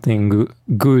make something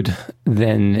good,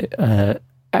 then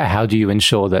how do you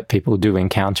ensure that people do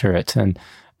encounter it? And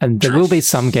there will be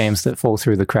some games that fall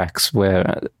through the cracks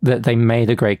where that they made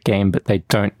a great game, but they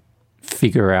don't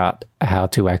figure out how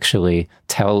to actually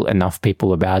tell enough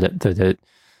people about it that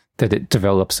it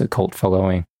develops a cult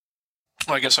following.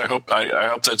 Well, I guess I hope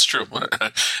that's true,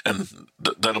 and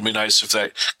that'll be nice if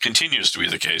that continues to be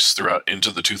the case throughout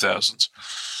into the 2000s.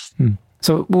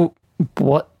 So, well,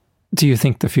 what do you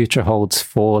think the future holds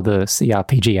for the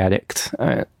CRPG Addict?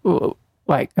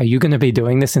 Like, are you going to be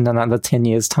doing this in another 10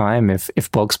 years' time if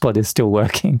Blogspot is still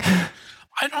working?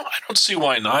 I don't see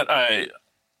why not.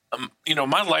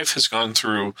 My life has gone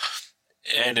through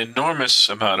an enormous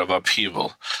amount of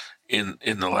upheaval in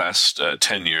the last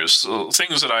 10 years. So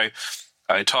things that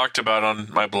I talked about on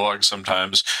my blog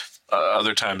sometimes,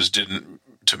 other times didn't,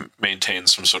 to maintain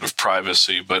some sort of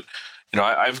privacy. But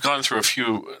I've gone through a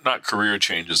few, not career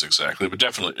changes exactly, but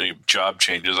definitely job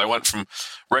changes. I went from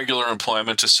regular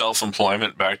employment to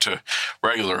self-employment, back to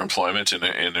regular employment in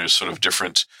a sort of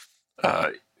different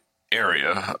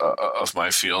area of my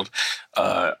field.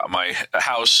 My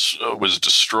house was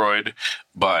destroyed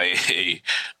by a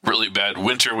really bad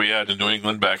winter we had in New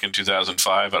England back in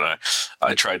 2005, and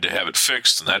I tried to have it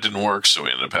fixed, and that didn't work, so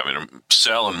we ended up having to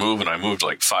sell and move, and I moved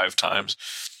like 5 times.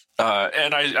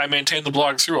 And I maintained the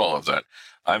blog through all of that.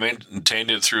 I maintained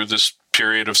it through this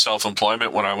period of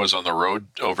self-employment when I was on the road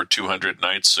over 200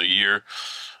 nights a year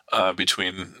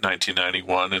between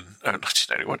 2011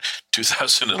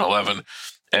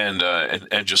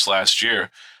 and just last year.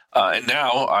 And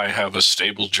now I have a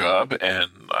stable job, and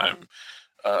I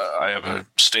have a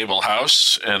stable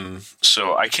house, and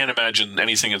so I can't imagine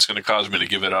anything that's going to cause me to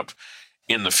give it up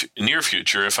in the near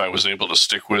future if I was able to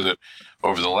stick with it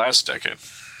over the last decade.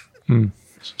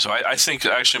 So I think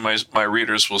actually my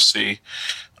readers will see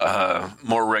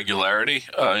more regularity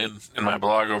in my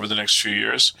blog over the next few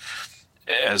years,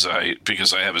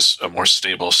 because I have a more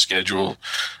stable schedule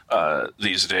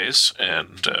these days,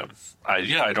 and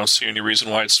I don't see any reason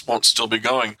why it won't still be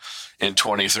going in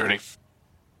 2030.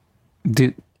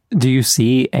 Do you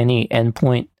see any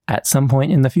endpoint at some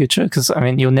point in the future? Because I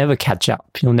mean, you'll never catch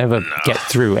up. You'll never get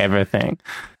through everything.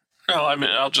 No, I mean,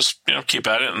 I'll just keep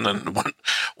at it, and then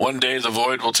one day the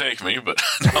void will take me. But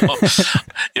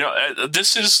no,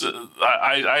 this is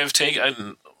I have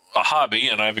taken a hobby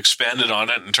and I've expanded on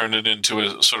it and turned it into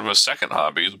a sort of a second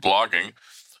hobby, blogging,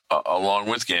 along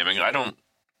with gaming.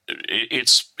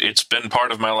 It's been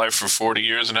part of my life for 40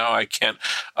 years now. I can't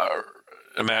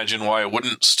imagine why it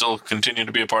wouldn't still continue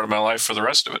to be a part of my life for the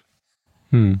rest of it.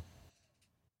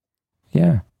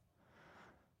 Yeah.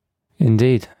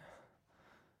 Indeed.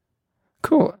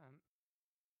 Cool.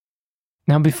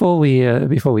 Now, before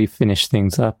we finish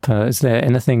things up, is there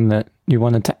anything that you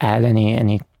wanted to add?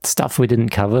 Any stuff we didn't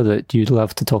cover that you'd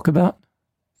love to talk about?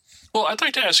 Well, I'd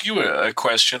like to ask you a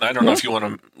question. I don't know if you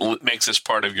want to make this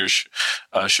part of your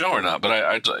show or not,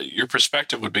 but your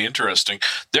perspective would be interesting.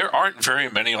 There aren't very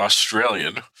many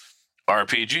Australian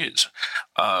RPGs.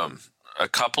 A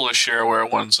couple of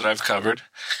shareware ones that I've covered,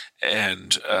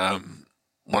 and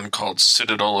one called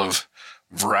Citadel of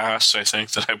Vrass, I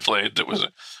think, that I played, that was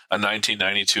a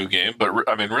 1992 game. But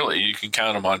I mean, really, you can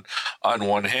count them on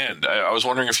one hand. I was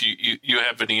wondering if you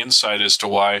have any insight as to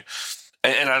why,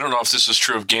 and I don't know if this is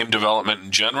true of game development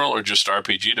in general or just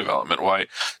RPG development, why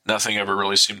nothing ever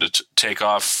really seemed to take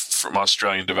off from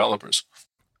Australian developers.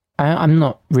 I'm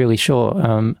not really sure.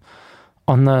 I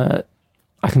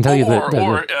can tell you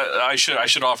that. I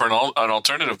should offer an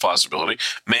alternative possibility.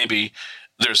 Maybe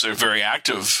there's a very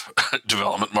active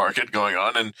development market going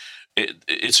on, and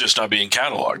it's just not being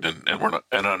cataloged,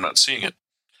 and I'm not seeing it.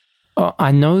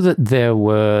 I know that there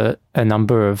were a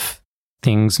number of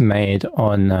things made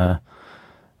on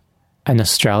an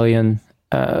Australian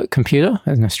computer,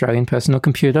 an Australian personal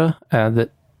computer.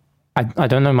 That I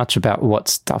don't know much about what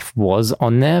stuff was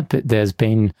on there, but there's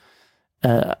been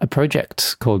a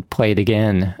project called Play It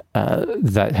Again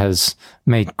that has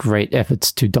made great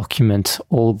efforts to document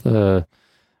all the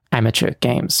amateur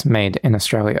games made in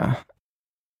Australia.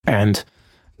 And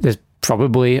there's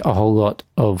probably a whole lot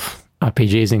of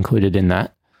RPGs included in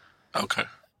that. Okay.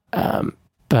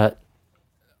 But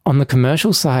on the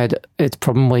commercial side, it's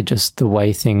probably just the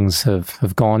way things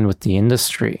have gone with the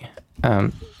industry.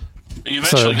 You've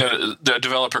actually got a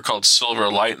developer called Silver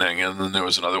Lightning, and then there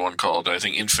was another one called, I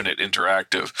think, Infinite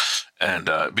Interactive. And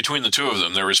between the two of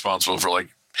them, they're responsible for like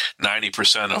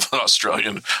 90% of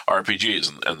Australian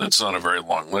RPGs, and that's not a very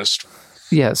long list.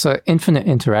 Yeah, so Infinite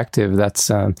Interactive,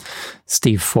 that's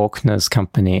Steve Faulkner's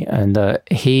company, and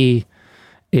he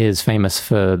is famous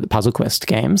for the Puzzle Quest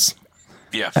games.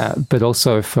 Yeah. But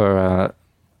also for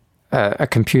a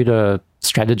computer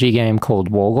strategy game called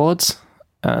Warlords,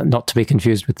 not to be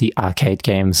confused with the arcade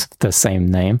games, the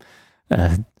same name.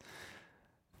 Right,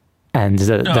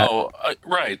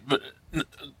 but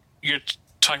you're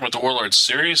talking about the Warlords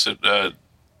series, the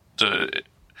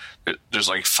There's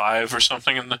like 5 or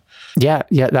something in the. Yeah,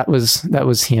 that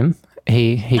was him.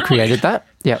 He Really? created that.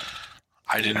 Yeah.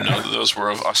 I didn't know that those were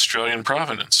of Australian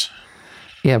provenance.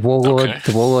 Yeah, Warlord, Okay.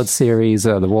 the Warlord series,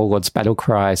 the Warlord's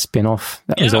Battlecry spin-off,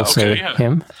 that was also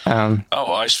him.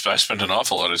 I spent an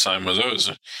awful lot of time with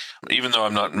those. Even though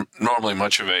I'm not normally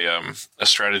much of a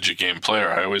strategy game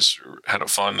player, I always had a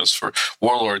fondness for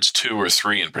Warlords 2 or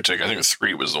 3 in particular. I think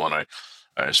 3 was the one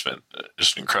I spent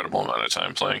just an incredible amount of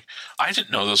time playing. I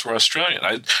didn't know those were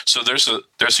Australian. So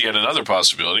there's yet another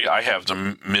possibility. I have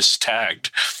them mistagged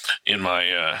in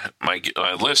my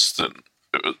my list that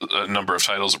a number of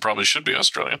titles that probably should be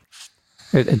Australian.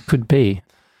 It could be.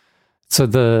 So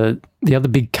the other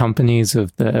big companies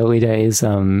of the early days,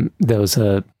 there was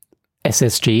a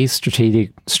SSG,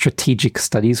 Strategic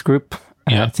Studies Group,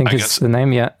 I think is the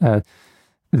name. Yeah,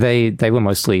 they were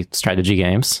mostly strategy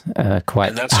games, quite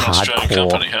and that's an Australian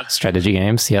hardcore company, huh? strategy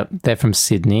games. Yep, they're from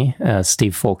Sydney.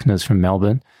 Steve Faulkner's from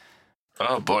Melbourne.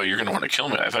 Oh boy, you're going to want to kill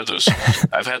me. I've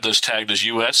had those tagged as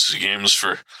US games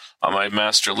on my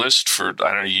master list for I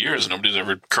don't know years. Nobody's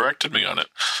ever corrected me on it.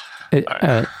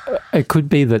 It could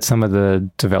be that some of the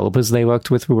developers they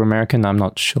worked with were American. I'm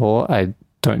not sure. I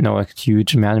don't know a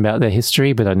huge amount about their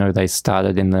history, but I know they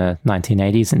started in the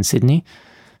 1980s in Sydney.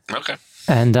 Okay.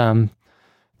 And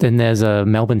then there's a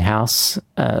Melbourne House.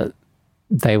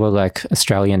 They were like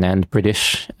Australian and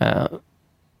British,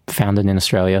 founded in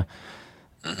Australia.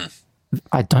 Mm-hmm.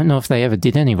 I don't know if they ever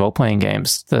did any role-playing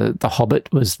games. The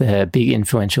Hobbit was their big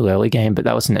influential early game, but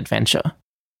that was an adventure.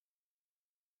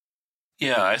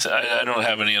 Yeah, I don't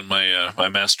have any on my my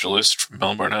master list from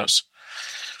Melbourne House.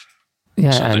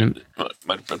 Yeah, so and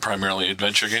might have been primarily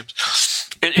adventure games.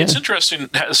 It's interesting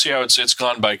to see how it's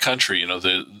gone by country. You know,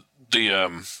 the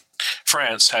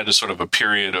France had a sort of a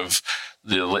period of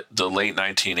the late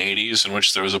 1980s in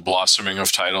which there was a blossoming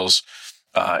of titles,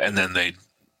 and then they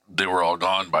were all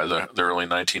gone by the early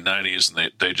 1990s, and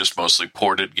they just mostly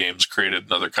ported games created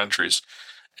in other countries.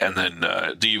 And then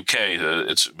the UK,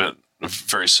 it's been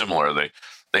very similar. They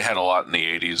had a lot in the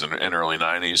 80s and early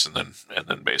 90s, and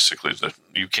then basically the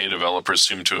UK developers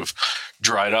seem to have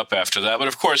dried up after that. But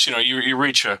of course, you know, you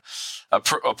reach a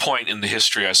point in the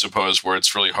history, I suppose, where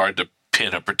it's really hard to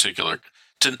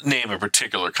name a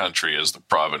particular country as the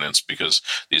provenance, because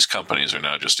these companies are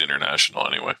now just international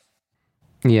anyway.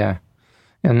 Yeah.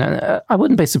 And I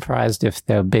wouldn't be surprised if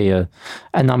there'll be a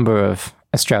number of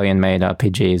Australian-made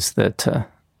RPGs that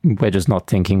we're just not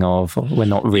thinking of, or we're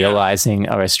not realizing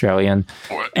are Australian.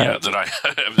 That I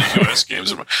have the US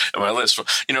games in my list.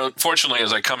 You know, fortunately,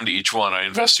 as I come to each one, I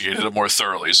investigated it more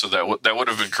thoroughly, so that would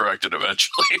have been corrected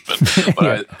eventually. But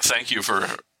I thank you for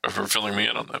filling me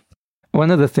in on that. One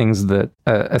of the things that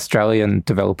Australian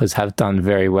developers have done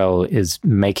very well is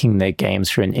making their games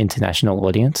for an international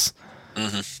audience.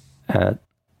 Mm-hmm.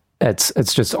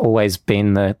 It's just always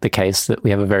been the case that we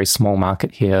have a very small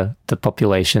market here. The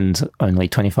population's only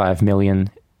 25 million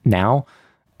now,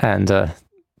 and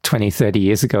 20, 30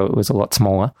 years ago it was a lot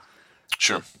smaller.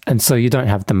 Sure. And so you don't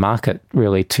have the market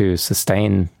really to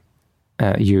sustain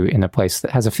you in a place that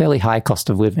has a fairly high cost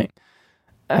of living.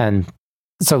 And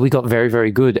so we got very, very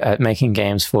good at making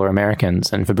games for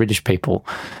Americans and for British people,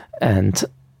 and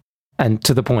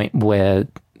to the point where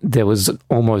there was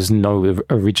almost no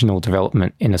original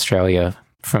development in Australia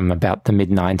from about the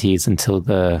mid-90s until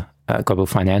the global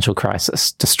financial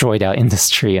crisis destroyed our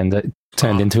industry, and it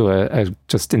turned into a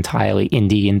just entirely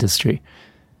indie industry.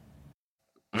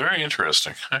 Very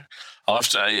interesting. I'll have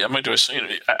to. I might do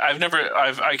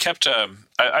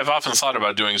I've often thought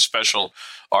about doing special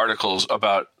articles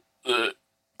about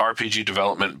RPG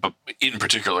development, but in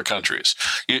particular countries.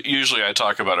 Usually, I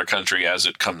talk about a country as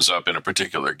it comes up in a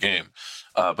particular game.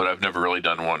 But I've never really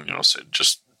done one,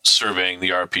 just surveying the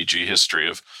RPG history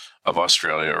of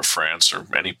Australia or France or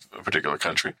any particular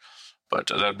country. But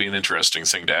that'd be an interesting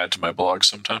thing to add to my blog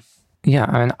sometime. Yeah,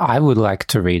 I mean, I would like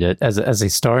to read it. As a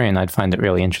historian, I'd find it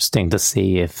really interesting to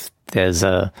see if there's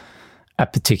a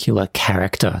particular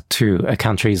character to a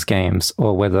country's games,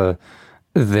 or whether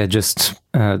they're just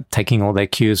taking all their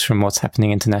cues from what's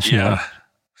happening internationally. Yeah.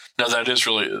 No, that is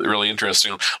really, really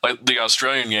interesting. Like the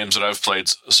Australian games that I've played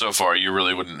so far, you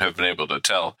really wouldn't have been able to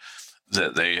tell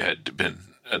that they had been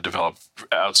developed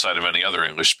outside of any other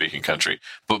English-speaking country.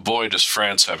 But boy, does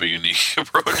France have a unique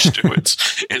approach to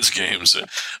its games.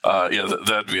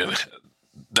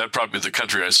 That'd probably be the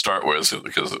country I start with,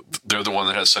 because they're the one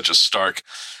that has such a stark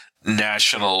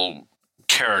national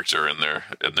character in their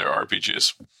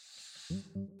RPGs.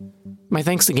 My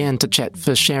thanks again to Chet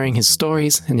for sharing his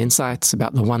stories and insights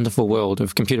about the wonderful world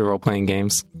of computer role-playing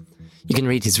games. You can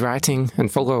read his writing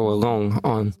and follow along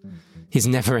on his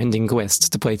never-ending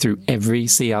quest to play through every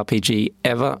CRPG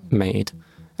ever made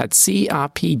at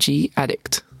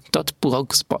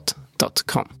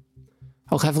crpgaddict.blogspot.com.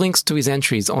 I'll have links to his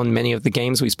entries on many of the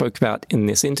games we spoke about in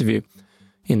this interview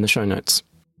in the show notes.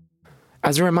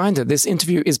 As a reminder, this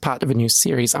interview is part of a new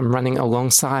series I'm running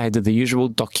alongside the usual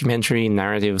documentary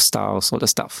narrative style sort of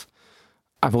stuff.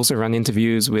 I've also run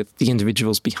interviews with the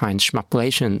individuals behind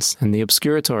Shmuplations and the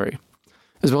Obscuratory,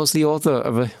 as well as the author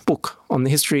of a book on the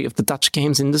history of the Dutch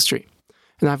games industry,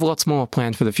 and I have lots more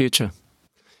planned for the future.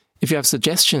 If you have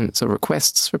suggestions or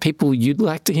requests for people you'd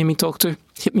like to hear me talk to,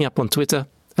 hit me up on Twitter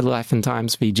at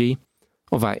lifeandtimesvg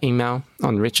or via email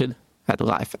on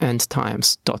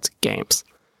richard@lifeandtimes.games.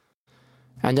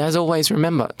 And as always,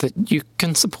 remember that you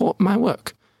can support my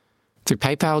work through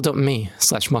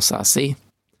paypal.me/mossrc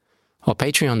or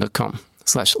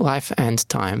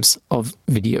patreon.com/lifeandtimes of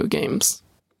video games.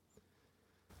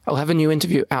 I'll have a new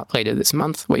interview out later this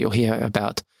month where you'll hear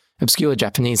about obscure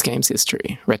Japanese games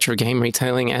history, retro game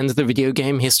retailing, and the Video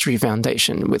Game History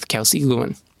Foundation with Kelsey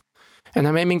Lewin. And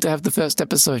I'm aiming to have the first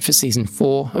episode for Season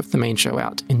 4 of the main show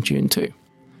out in June too.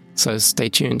 So stay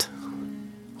tuned.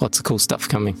 Lots of cool stuff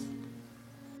coming.